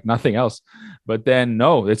it. There's like nothing else. But then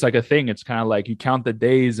no, it's like a thing. It's kind of like you count the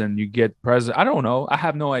days and you get present. I don't know. I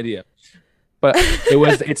have no idea. But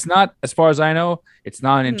it's not, as far as I know, it's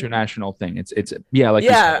not an Hmm. international thing. It's yeah, like you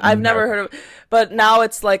said, Yeah, an I've never American. heard of, but now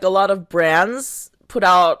it's like a lot of brands put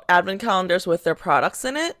out advent calendars with their products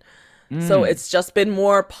in it. So Mm. it's just been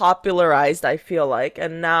more popularized, I feel like.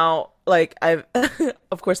 And now, like, I've,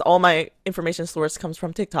 of course, all my information source comes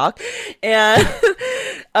from TikTok. And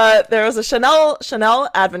there was a Chanel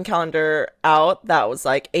advent calendar out that was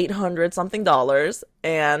like 800 something dollars.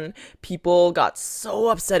 And people got so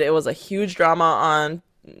upset. It was a huge drama on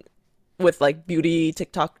with like beauty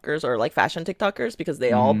TikTokers or like fashion TikTokers because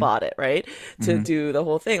they all Mm-hmm. bought it, right? To Mm-hmm. do the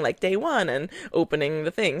whole thing, like day one and opening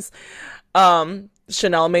the things.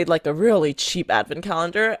 Chanel made like a really cheap advent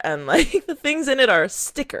calendar and like the things in it are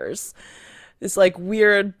stickers. this like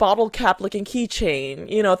weird bottle cap looking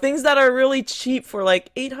keychain, things that are really cheap for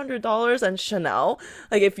like $800 and Chanel.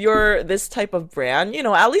 Like if you're this type of brand,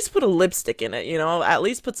 at least put a lipstick in it, at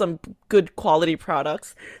least put some good quality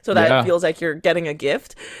products so that it Yeah. feels like you're getting a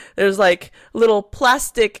gift. There's like a little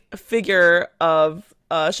plastic figure of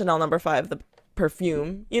Chanel number 5, the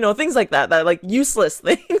perfume, things like that like useless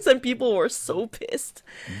things, and people were so pissed.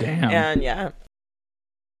 Damn. And yeah, so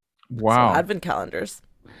Wow. advent calendars.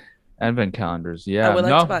 Advent calendars. I Yeah. would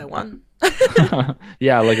like to buy No. one.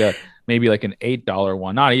 Yeah, like maybe like an $8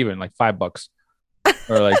 one, not even like $5.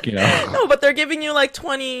 Or like, No, but they're giving you like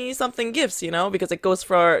 20 something gifts, because it goes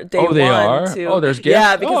for day Oh, they one are? to Oh, there's gifts?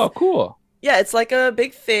 yeah, because Oh, cool. yeah, it's like a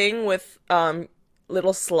big thing with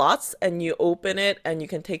little slots, and you open it and you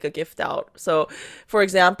can take a gift out. So, for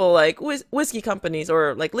example, like whiskey companies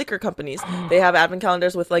or like liquor companies, they have advent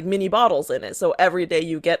calendars with like mini bottles in it. So every day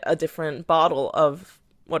you get a different bottle of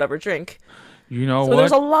whatever drink. You know So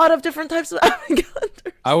there's what? a lot of different types of advent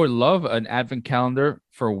calendars. I would love an advent calendar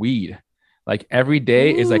for weed. Like every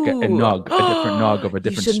day is like a Ooh. nug, a different nug of a You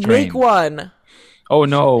different should make strain. one. Oh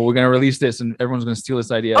no, we're gonna release this and everyone's gonna steal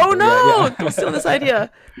this idea. Oh But yeah, no! yeah. Don't steal this idea.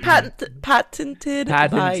 Patented by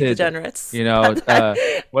Patented. degenerates. You know,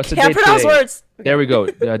 what's the Can't date pronounce today? words. There we go.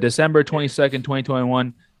 December 22nd,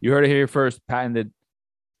 2021. You heard it here first. Patented.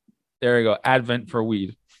 There we go. Advent for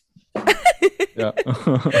weed. Yeah.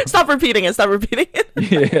 Stop repeating it. Stop repeating it.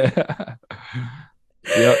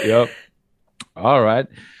 Yeah. Yep. All right.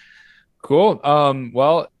 Cool.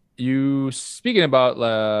 Well, you speaking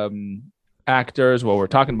about actors. Well, we're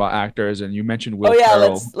talking about actors, and you mentioned Will Oh yeah,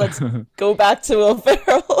 Ferrell. let's go back to Will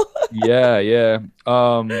Ferrell. Yeah.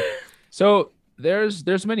 So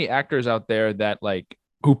there's many actors out there that like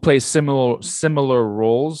who play similar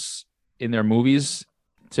roles in their movies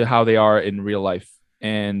to how they are in real life.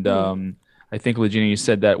 And I think Legina, you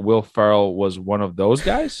said that Will Ferrell was one of those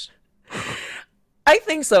guys. I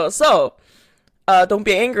think so. So, don't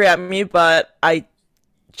be angry at me, but I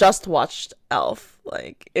just watched Elf.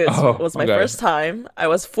 Like it was my okay. first time. I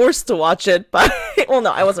was forced to watch it, but well,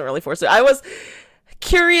 no, I wasn't really forced to. I was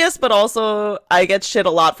curious, but also I get shit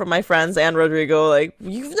a lot from my friends and Rodrigo. Like,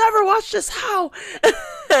 you've never watched this? How?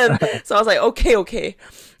 And so I was like, okay,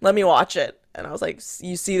 let me watch it. And I was like,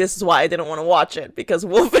 you see, this is why I didn't want to watch it, because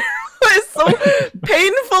Will Ferrell is so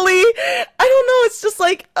painfully, I don't know, it's just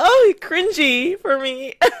like, oh, cringy for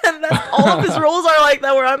me. And that's all of his roles are like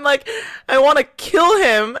that, where I'm like, I want to kill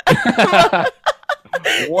him.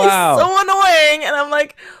 Wow. He's so annoying, and I'm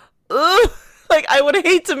like, ugh. Like, I would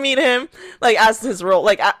hate to meet him, like, as his role.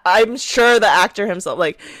 Like, I'm sure the actor himself,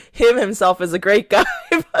 like, him himself is a great guy,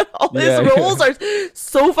 but all his roles are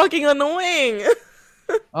so fucking annoying.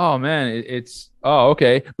 Oh man, oh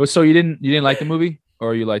okay. But so you didn't like the movie,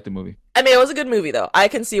 or you liked the movie? I mean, it was a good movie, though. I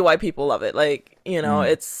can see why people love it. Like,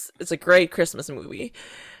 it's a great Christmas movie.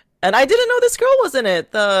 And I didn't know this girl was in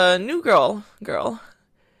it, the New Girl.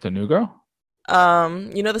 The New Girl?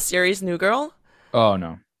 The series New Girl? Oh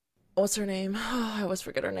no. What's her name? Oh, I always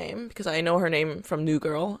forget her name because I know her name from New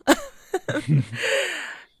Girl.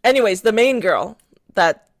 Anyways, the main girl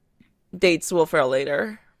that dates Will Ferrell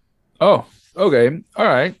later. Oh, okay. All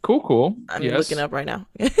right. Cool. I'm Yes. looking up right now.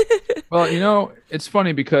 Well, it's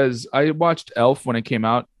funny because I watched Elf when it came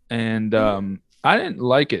out, and I didn't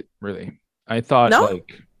like it really. I thought No?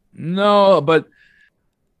 like no, but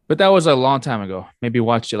that was a long time ago. Maybe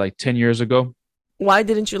watched it like 10 years ago. Why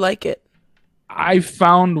didn't you like it? I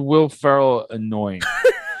found Will Ferrell annoying.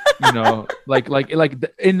 Like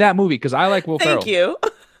in that movie, because I like Will Ferrell. Thank you.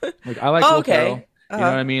 Like I like Oh, Will okay. Ferrell. You know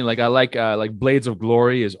what I mean? Like I like Blades of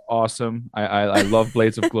Glory is awesome. I love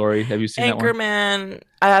Blades of Glory. Have you seen that one? Anchorman.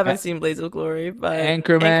 I haven't seen Blades of Glory, but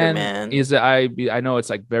Anchorman is I know it's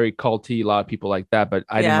like very culty, a lot of people like that, but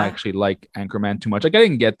I didn't actually like Anchorman too much. Like I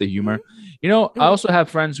didn't get the humor. I also have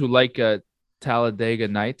friends who like Talladega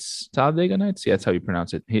Nights. Talladega Nights? Yeah, that's how you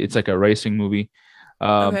pronounce it. It's like a racing movie.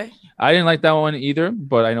 Okay. I didn't like that one either,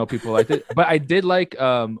 but I know people liked it. But I did like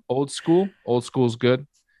Old School. Old School's good.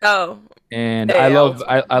 Oh. And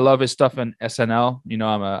Yeah, I love his stuff in SNL.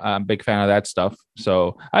 I'm a big fan of that stuff.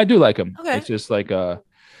 So I do like him. Okay. It's just like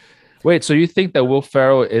wait, so you think that Will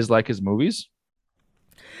Ferrell is like his movies?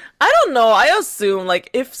 I don't know. I assume,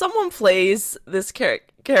 like, if someone plays this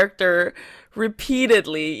character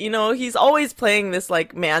repeatedly, he's always playing this,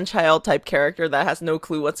 like, man-child type character that has no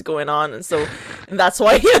clue what's going on, and that's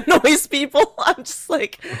why he annoys people. I'm just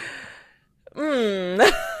like,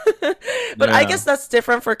 But I guess that's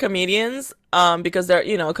different for comedians, because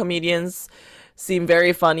they're, comedians seem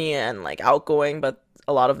very funny and, like, outgoing, but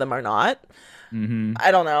a lot of them are not. Mm-hmm.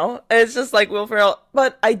 I don't know. It's just like Will Ferrell.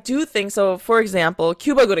 But I do think so. For example,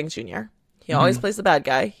 Cuba Gooding Jr. He always plays the bad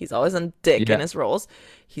guy. He's always a dick in his roles.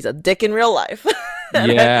 He's a dick in real life.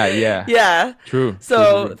 Yeah. True.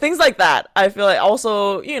 So things like that. I feel like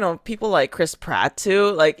also, people like Chris Pratt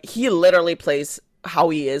too. Like he literally plays how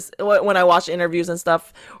he is when I watch interviews and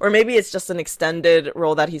stuff, or maybe it's just an extended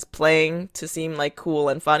role that he's playing to seem like cool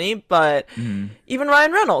and funny. But even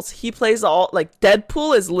Ryan Reynolds, he plays all like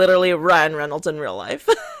Deadpool is literally Ryan Reynolds in real life.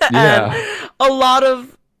 And a lot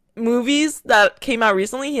of movies that came out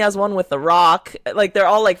recently, he has one with The Rock. Like they're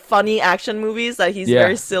all like funny action movies that he's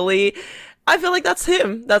very silly. I feel like that's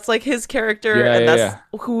him. That's like his character, and that's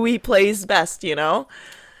who he plays best.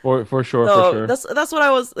 For sure. That's what I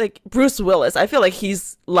was like. Bruce Willis, I feel like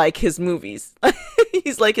he's like his movies.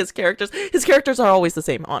 He's like his characters. His characters are always the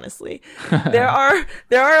same, honestly. There are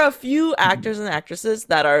a few actors and actresses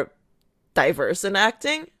that are diverse in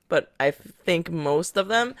acting, but I think most of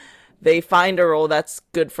them, they find a role that's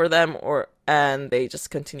good for them, and they just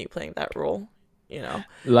continue playing that role.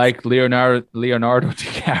 Like Leonardo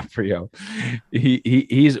DiCaprio,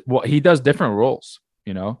 he does different roles.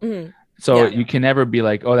 So you can never be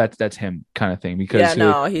like, oh, that's him kind of thing, because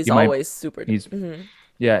he's always super.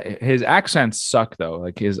 His accents suck though.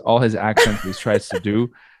 Like all his accents he tries to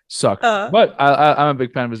do suck. But I'm a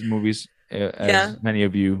big fan of his movies, as many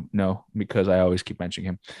of you know, because I always keep mentioning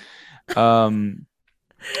him. But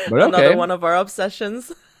another one of our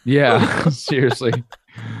obsessions. Yeah, seriously.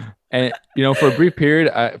 And for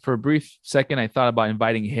a brief second, I thought about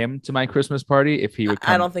inviting him to my Christmas party if he would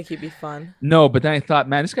come. I don't think he'd be fun. No, but then I thought,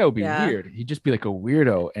 man, this guy would be weird. He'd just be like a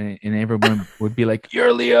weirdo, and everyone would be like,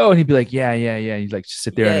 "You're Leo," and he'd be like, "Yeah." He'd like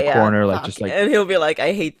sit there in the corner, like just like, and he'll be like,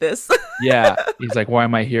 "I hate this." Yeah, he's like, "Why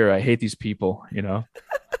am I here? I hate these people,"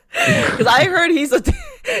 Because I heard he's a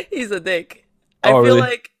dick. I feel really?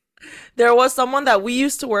 like there was someone that we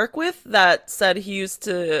used to work with that said he used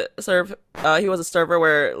to serve, he was a server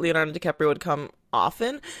where Leonardo DiCaprio would come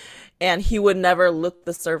often, and he would never look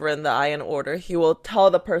the server in the eye and order. He will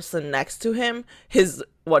tell the person next to him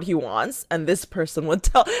what he wants, and this person would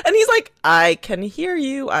tell, and he's like, I can hear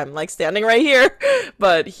you, I'm like standing right here,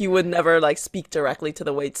 but he would never like speak directly to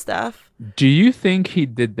the wait staff. Do you think he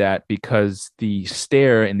did that because the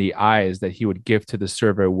stare in the eyes that he would give to the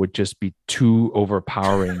server would just be too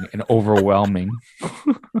overpowering and overwhelming?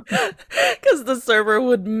 Because the server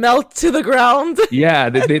would melt to the ground.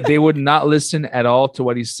 Yeah, they would not listen at all to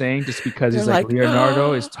what he's saying, just because he's like,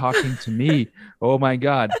 Leonardo is talking to me. Oh my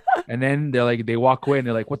God. And then they walk away and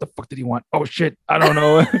they're like, what the fuck did he want? Oh shit, I don't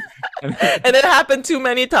know. And it happened too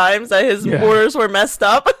many times that his orders were messed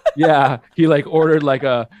up. Yeah, he like ordered like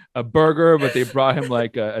a burger, but they brought him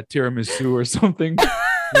like a tiramisu or something.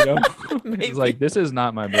 He's like, this is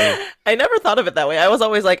not my movie. I never thought of it that way. I was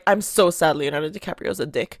always like, I'm so sad Leonardo DiCaprio's a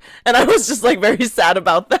dick, and I was just like very sad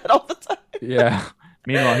about that all the time. Yeah.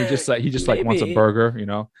 Meanwhile, he just wants a burger.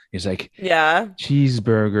 He's like,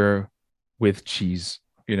 cheeseburger with cheese.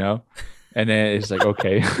 And then it's like,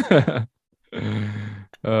 okay.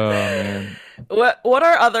 Oh man. What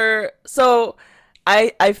are other? So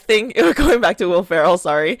I think going back to Will Ferrell,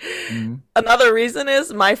 sorry. Another reason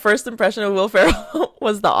is my first impression of Will Ferrell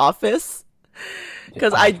was The Office,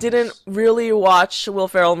 because I didn't really watch Will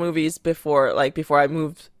Ferrell movies before I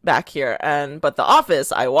moved back here, but The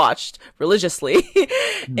Office I watched religiously.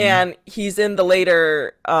 And he's in the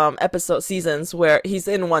later episode seasons, where he's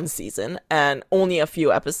in one season and only a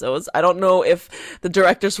few episodes. I don't know if the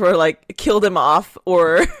directors were like killed him off,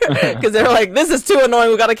 or because they're like, this is too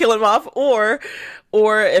annoying, we gotta kill him off, or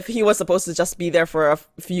if he was supposed to just be there for a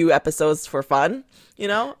few episodes for fun.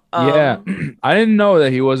 I didn't know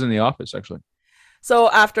that he was in The Office, actually.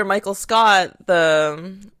 So after Michael Scott,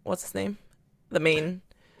 what's his name? The main.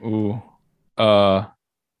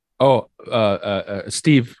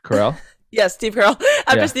 Steve Carell. Yeah, Steve Carell.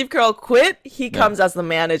 After Steve Carell quit, he comes as the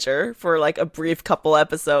manager for like a brief couple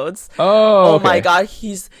episodes. Oh, okay. My God,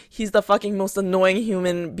 he's the fucking most annoying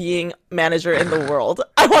human being manager in the world.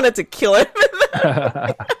 I wanted to kill him.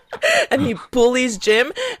 And he bullies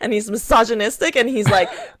Jim, and he's misogynistic, and he's like,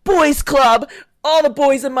 boys club, all the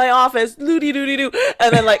boys in my office, loody-doody-doo.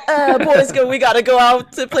 And then like, boys, we gotta go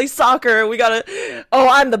out to play soccer.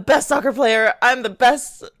 I'm the best soccer player. I'm the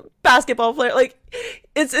best basketball player. Like,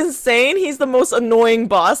 it's insane. He's the most annoying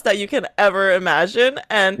boss that you can ever imagine.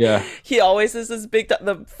 And he always is this big,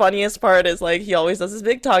 the funniest part is like, he always does this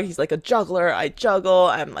big talk. He's like a juggler. I juggle.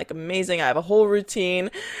 I'm like amazing. I have a whole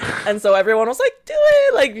routine. And so everyone was like, do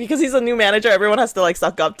it. Like, because he's a new manager, everyone has to like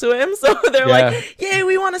suck up to him. So they're like, yeah,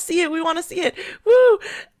 we want to see it. We want to see it. Woo.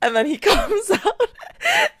 And then he comes out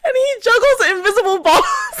and he juggles invisible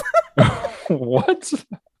balls. What?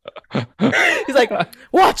 He's like,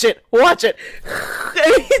 watch it, watch it.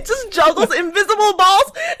 And he just juggles invisible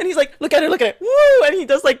balls. And he's like, look at it, look at it. Woo! And he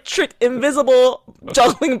does like invisible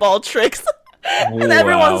juggling ball tricks. And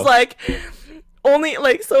everyone's Wow. like, only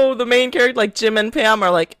like, so the main character, like Jim and Pam,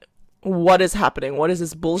 are like, what is happening? What is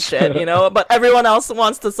this bullshit? You know? But everyone else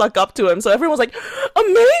wants to suck up to him. So everyone's like,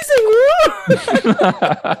 amazing.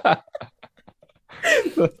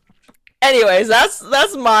 Woo! Anyways,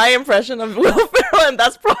 that's my impression of Will Ferrell, and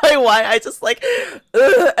that's probably why I just like,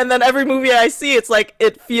 ugh. And then every movie I see, it's like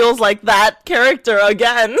it feels like that character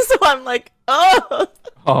again. So I'm like, oh.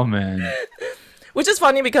 Oh man. Which is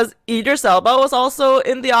funny because Idris Elba was also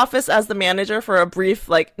in the office as the manager for a brief,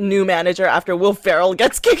 like, new manager after Will Ferrell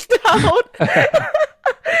gets kicked out.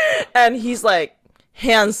 And he's like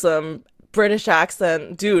handsome British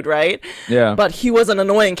accent dude, right? Yeah. But he was an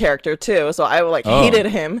annoying character too, so I like hated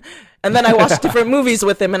him. And then I watched different movies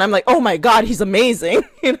with him, and I'm like, oh my god, he's amazing,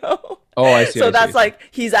 you know? Oh, I see. So I see. that's like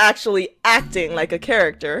he's actually acting like a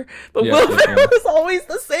character, but Yeah, Will yeah, Ferrell yeah. is always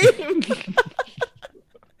the same.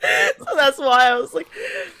 So that's why I was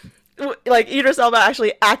like Idris Elba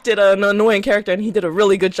actually acted an annoying character, and he did a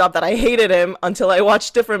really good job that I hated him until I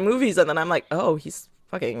watched different movies, and then I'm like, oh, he's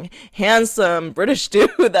fucking handsome British dude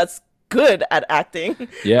that's good at acting.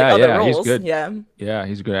 Yeah, like other yeah, roles. he's good. Yeah. Yeah,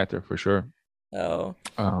 he's a good actor for sure. Oh.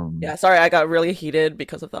 Um, Yeah, sorry, I got really heated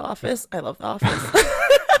because of The Office. I love The Office.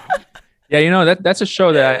 yeah, you know that's a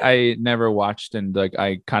show that I never watched, and like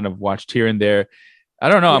I kind of watched here and there. I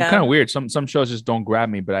don't know. I'm Yeah. kind of weird. Some shows just don't grab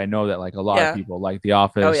me, but I know that like a lot Yeah. of people like The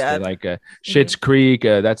Office. Oh, yeah. They like Schitt's Creek.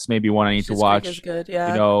 That's maybe one I need to Schitt's Creek watch. is good,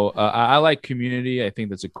 yeah. You know, I like Community. I think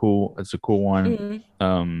that's a cool one.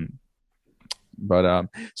 Mhm. But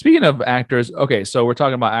speaking of actors, okay, so we're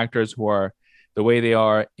talking about actors who are the way they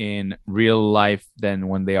are in real life than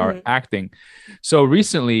when they are Mhm. acting. So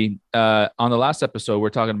recently, on the last episode, we're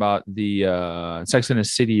talking about the Sex and the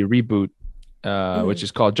City reboot, which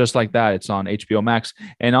is called Just Like That. It's on HBO Max,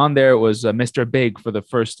 and on there was Mr. Big for the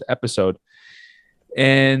first episode.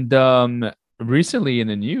 And recently in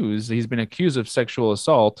the news, he's been accused of sexual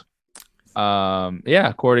assault. Yeah,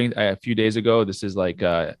 according a few days ago, this is like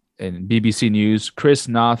in BBC News, Chris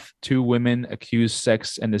Noth, 2 women accused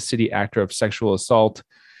Sex and the City actor of sexual assault.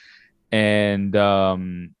 And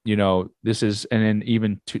you know, this is, and then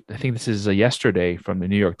even I think this is yesterday from the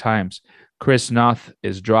New York Times. Chris Noth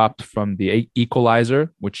is dropped from the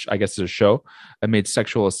Equalizer, which I guess is a show, amid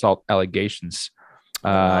sexual assault allegations.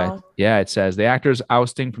 Wow. Yeah, it says the actor's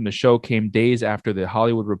ousting from the show came days after the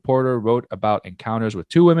Hollywood Reporter wrote about encounters with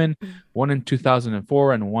 2 women, one in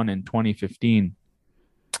 2004 and one in 2015.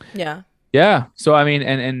 Yeah. Yeah. So I mean,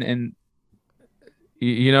 and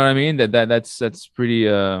you know what I mean? That's pretty.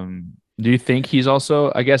 Do you think he's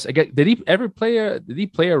also? I guess. Did he ever play a? Did he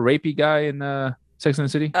play a rapey guy in Sex and the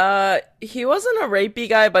City? He wasn't a rapey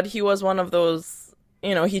guy, but he was one of those.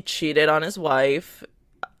 You know, he cheated on his wife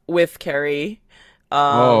with Carrie.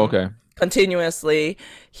 Oh, okay. Continuously.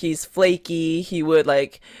 He's flaky. He would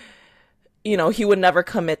like. You know, he would never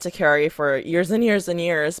commit to Carrie for years and years and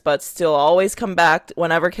years, but still always come back.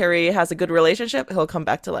 Whenever Carrie has a good relationship, he'll come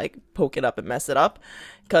back to like poke it up and mess it up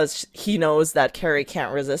because he knows that Carrie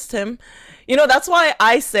can't resist him. You know, that's why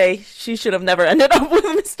I say she should have never ended up with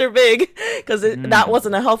Mr. Big because that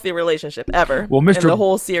wasn't a healthy relationship ever. Well, Mr. in the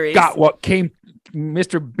whole series.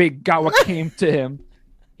 Mr. Big got what came to him.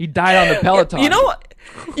 He died on the Peloton. You know what?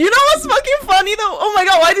 You know what's fucking funny though? Oh my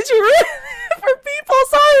god, why did you ruin it for people?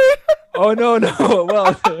 Sorry. Oh no.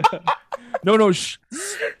 Well, no.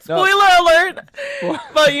 Spoiler alert.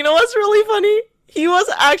 But you know what's really funny? He was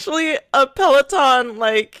actually a Peloton,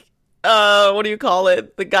 like, what do you call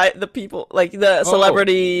it? The people, like the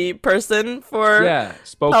celebrity person for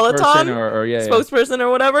spokesperson Peloton, or spokesperson or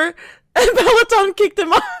whatever. And Peloton kicked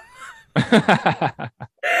him off. No,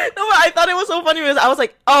 but I thought it was so funny because I was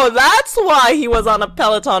like, oh, that's why he was on a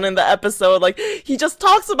Peloton in the episode. Like, he just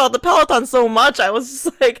talks about the Peloton so much. I was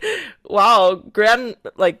just like, wow,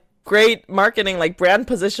 great marketing, like brand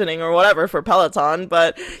positioning or whatever for Peloton.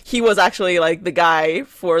 But he was actually like the guy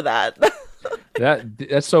for that.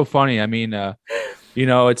 That's so funny. I mean, you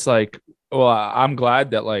know, it's like, well, I'm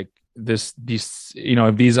glad that like these, you know,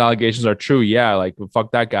 if these allegations are true, yeah, like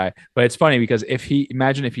fuck that guy. But it's funny because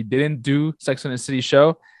imagine if he didn't do Sex and the City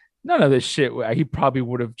show, none of this shit, he probably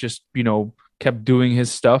would have just, you know, kept doing his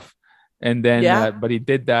stuff. And then, but he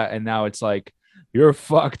did that. And now it's like, you're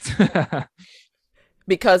fucked.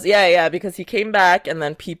 Because he came back and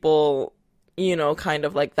then people, you know, kind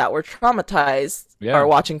of like that were traumatized are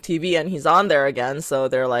watching TV and he's on there again. So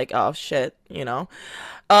they're like, oh shit, you know.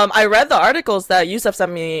 I read the articles that Yusuf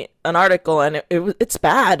sent me an article and it's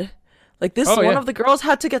bad. Like this, Oh one yeah, of the girls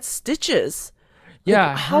had to get stitches. Like,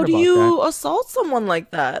 yeah. I how heard do about that. you assault someone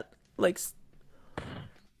like that? Like, I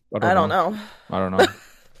I don't don't know. know. I don't know.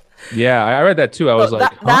 Yeah, I read that too. I So was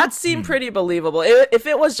like, huh? that seemed pretty believable. If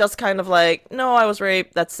it was just kind of like, no, I was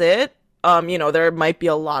raped, that's it. There might be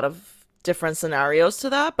a lot of different scenarios to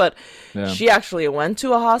that, but Yeah. she actually went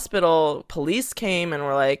to a hospital. Police came and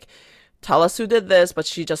were like, tell us who did this, but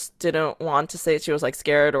she just didn't want to say it. She was like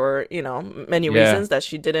scared, or many Yeah. reasons that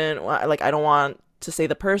she didn't like. I don't want to say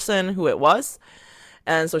the person who it was,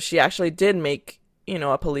 and so she actually did make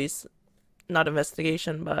a police, not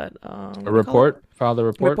investigation, but A what do you call it? report. File the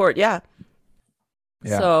report. Report. Yeah.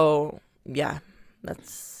 Yeah. So yeah,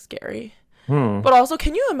 that's scary. Hmm. But also,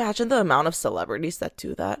 can you imagine the amount of celebrities that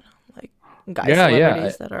do that? Like guy Yeah. Yeah.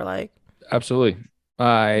 celebrities that are like, Absolutely.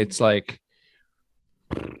 It's like,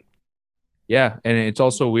 yeah, and it's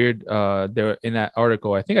also weird. There in that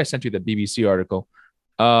article, I think I sent you the BBC article.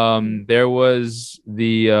 mm, There was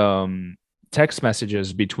the text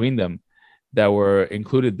messages between them that were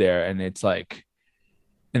included there, and it's like,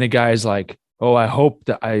 and the guy's like, "Oh, I hope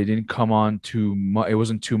that I didn't come on too much. It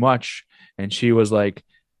wasn't too much." And she was like,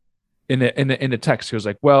 in the text, he was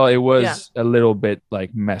like, "Well, it yeah, was a little bit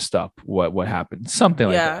like messed up what happened, something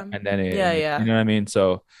like that." yeah, And then yeah, you yeah, know what I mean?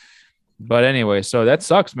 So, but anyway, so that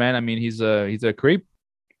sucks, man. I mean, he's a creep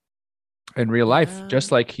in real life, yeah.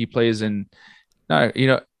 just like he plays in. You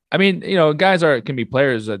know, I mean, guys can be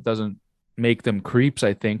players. That doesn't make them creeps,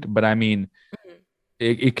 I think. But I mean,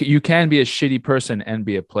 Mhm. you can be a shitty person and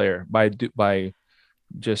be a player by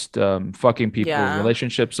just fucking people's Yeah.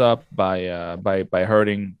 relationships up by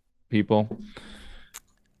hurting people.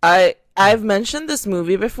 I've mentioned this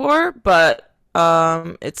movie before, but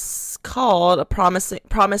it's called A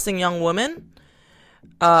Promising Young Woman.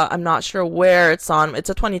 I'm not sure where it's on. It's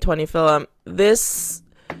a 2020 film. This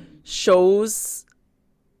shows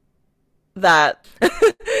that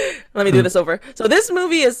let me do this over. So this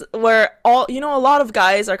movie is where a lot of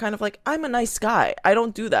guys are kind of like, I'm a nice guy. I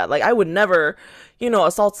don't do that. Like I would never,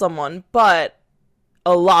 assault someone, but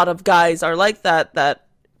a lot of guys are like that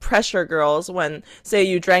pressure girls when say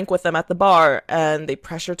you drank with them at the bar and they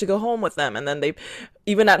pressure to go home with them, and then they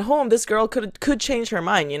even at home this girl could change her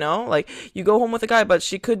mind, like you go home with a guy but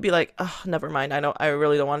she could be like, oh, never mind, I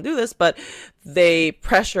really don't want to do this, but they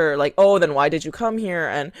pressure like, oh, then why did you come here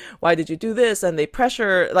and why did you do this, and they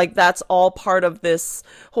pressure, like that's all part of this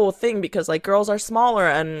whole thing, because like girls are smaller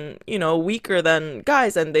and weaker than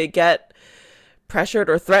guys, and they get pressured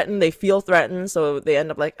or threatened, they feel threatened, so they end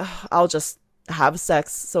up like, oh, I'll just have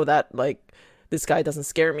sex so that like this guy doesn't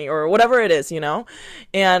scare me or whatever it is,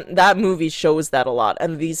 and that movie shows that a lot,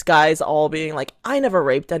 and these guys all being like, I never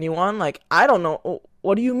raped anyone, like I don't know,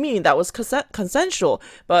 what do you mean, that was consensual,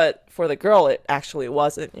 but for the girl it actually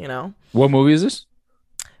wasn't. What movie is this?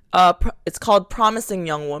 It's called Promising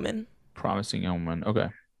Young Woman. Promising Young Man. Okay.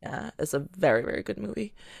 Yeah, it's a very, very good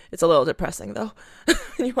movie. It's a little depressing though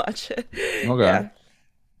when you watch it. Okay. Yeah.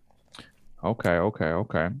 Okay. Okay.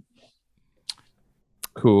 Okay.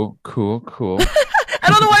 Cool. Cool. Cool. I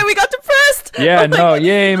don't know why we got depressed. Yeah. Oh my No. god.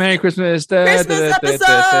 Yay! Merry Christmas. Christmas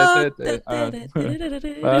episode.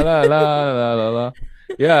 La la la la la la.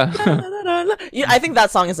 Yeah. Yeah, I think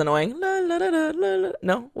that song is annoying.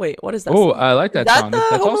 No, wait, what is that Oh, song? I like Is that that song. the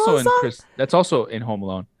That's Home also Alone in song? Chris. That's also in Home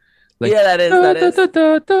Alone. Like. Yeah, that is. That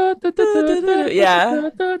is. Yeah.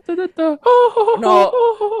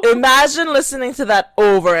 No, imagine listening to that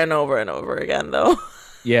over and over and over again, though.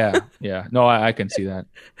 Yeah. Yeah. No, I can see that.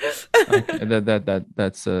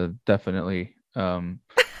 That's definitely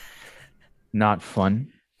not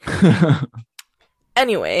fun.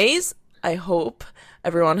 Anyways, I hope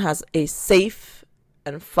everyone has a safe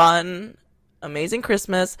and fun, amazing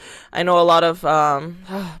Christmas. I know a lot of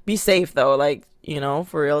be safe though, like,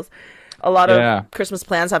 for reals. A lot of Yeah. Christmas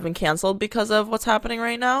plans have been canceled because of what's happening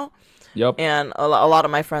right now. Yep. And a lot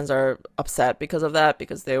of my friends are upset because of that,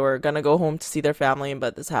 because they were gonna go home to see their family,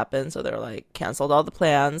 but this happened, so they're like canceled all the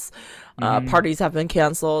plans. Hmm. Parties have been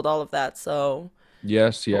canceled, all of that. So,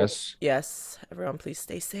 Yes. oh Yes. yes, everyone, please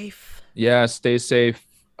stay safe. Yeah. Stay safe.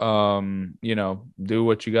 Do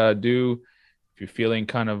what you gotta do. If you're feeling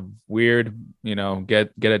kind of weird,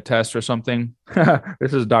 get a test or something.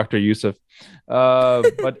 This is Dr. Yusuf.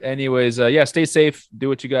 But anyways, yeah, stay safe. Do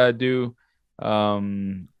what you gotta do.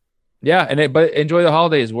 Um, yeah, but enjoy the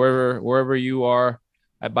holidays wherever you are,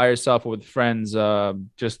 by yourself or with friends.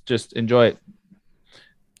 Just enjoy it.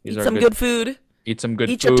 These Eat are some good. good food. Eat some good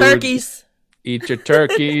Eat your food. turkeys. Eat your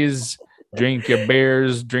turkeys. Drink your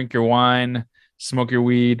beers. Drink your wine. Smoke your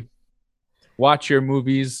weed. Watch your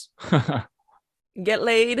movies. Get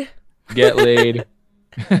laid. Get laid.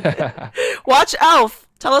 Watch Elf.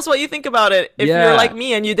 Tell us what you think about it. If you're like Yeah,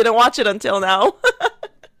 me and you didn't watch it until now.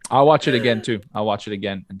 I'll watch it again too. I'll watch it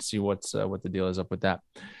again and see what the deal is up with that.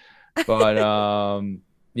 But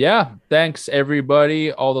yeah, thanks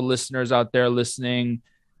everybody, all the listeners out there listening.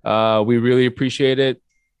 We really appreciate it,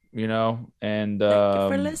 and Thank you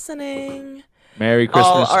for listening. Merry All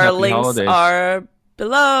Christmas, our Happy links Holidays. are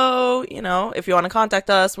below. If you want to contact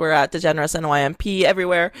us, we're at Degenerates NYMP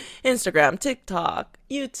everywhere: Instagram, TikTok,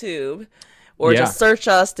 YouTube, or Yeah. just search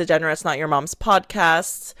us, Degenerates Not Your Mom's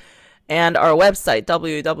Podcast, and our website,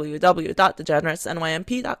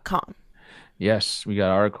 www.degeneratesnymp.com. Yes, we got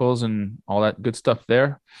articles and all that good stuff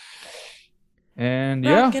there. And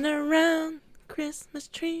yeah. Rocking around Christmas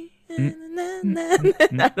tree. Mm,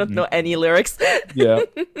 mm, I don't know any lyrics. Yeah.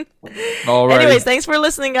 All right. Anyways, thanks for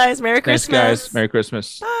listening, guys. Merry Thanks, Christmas. guys. Merry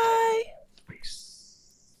Christmas. Bye.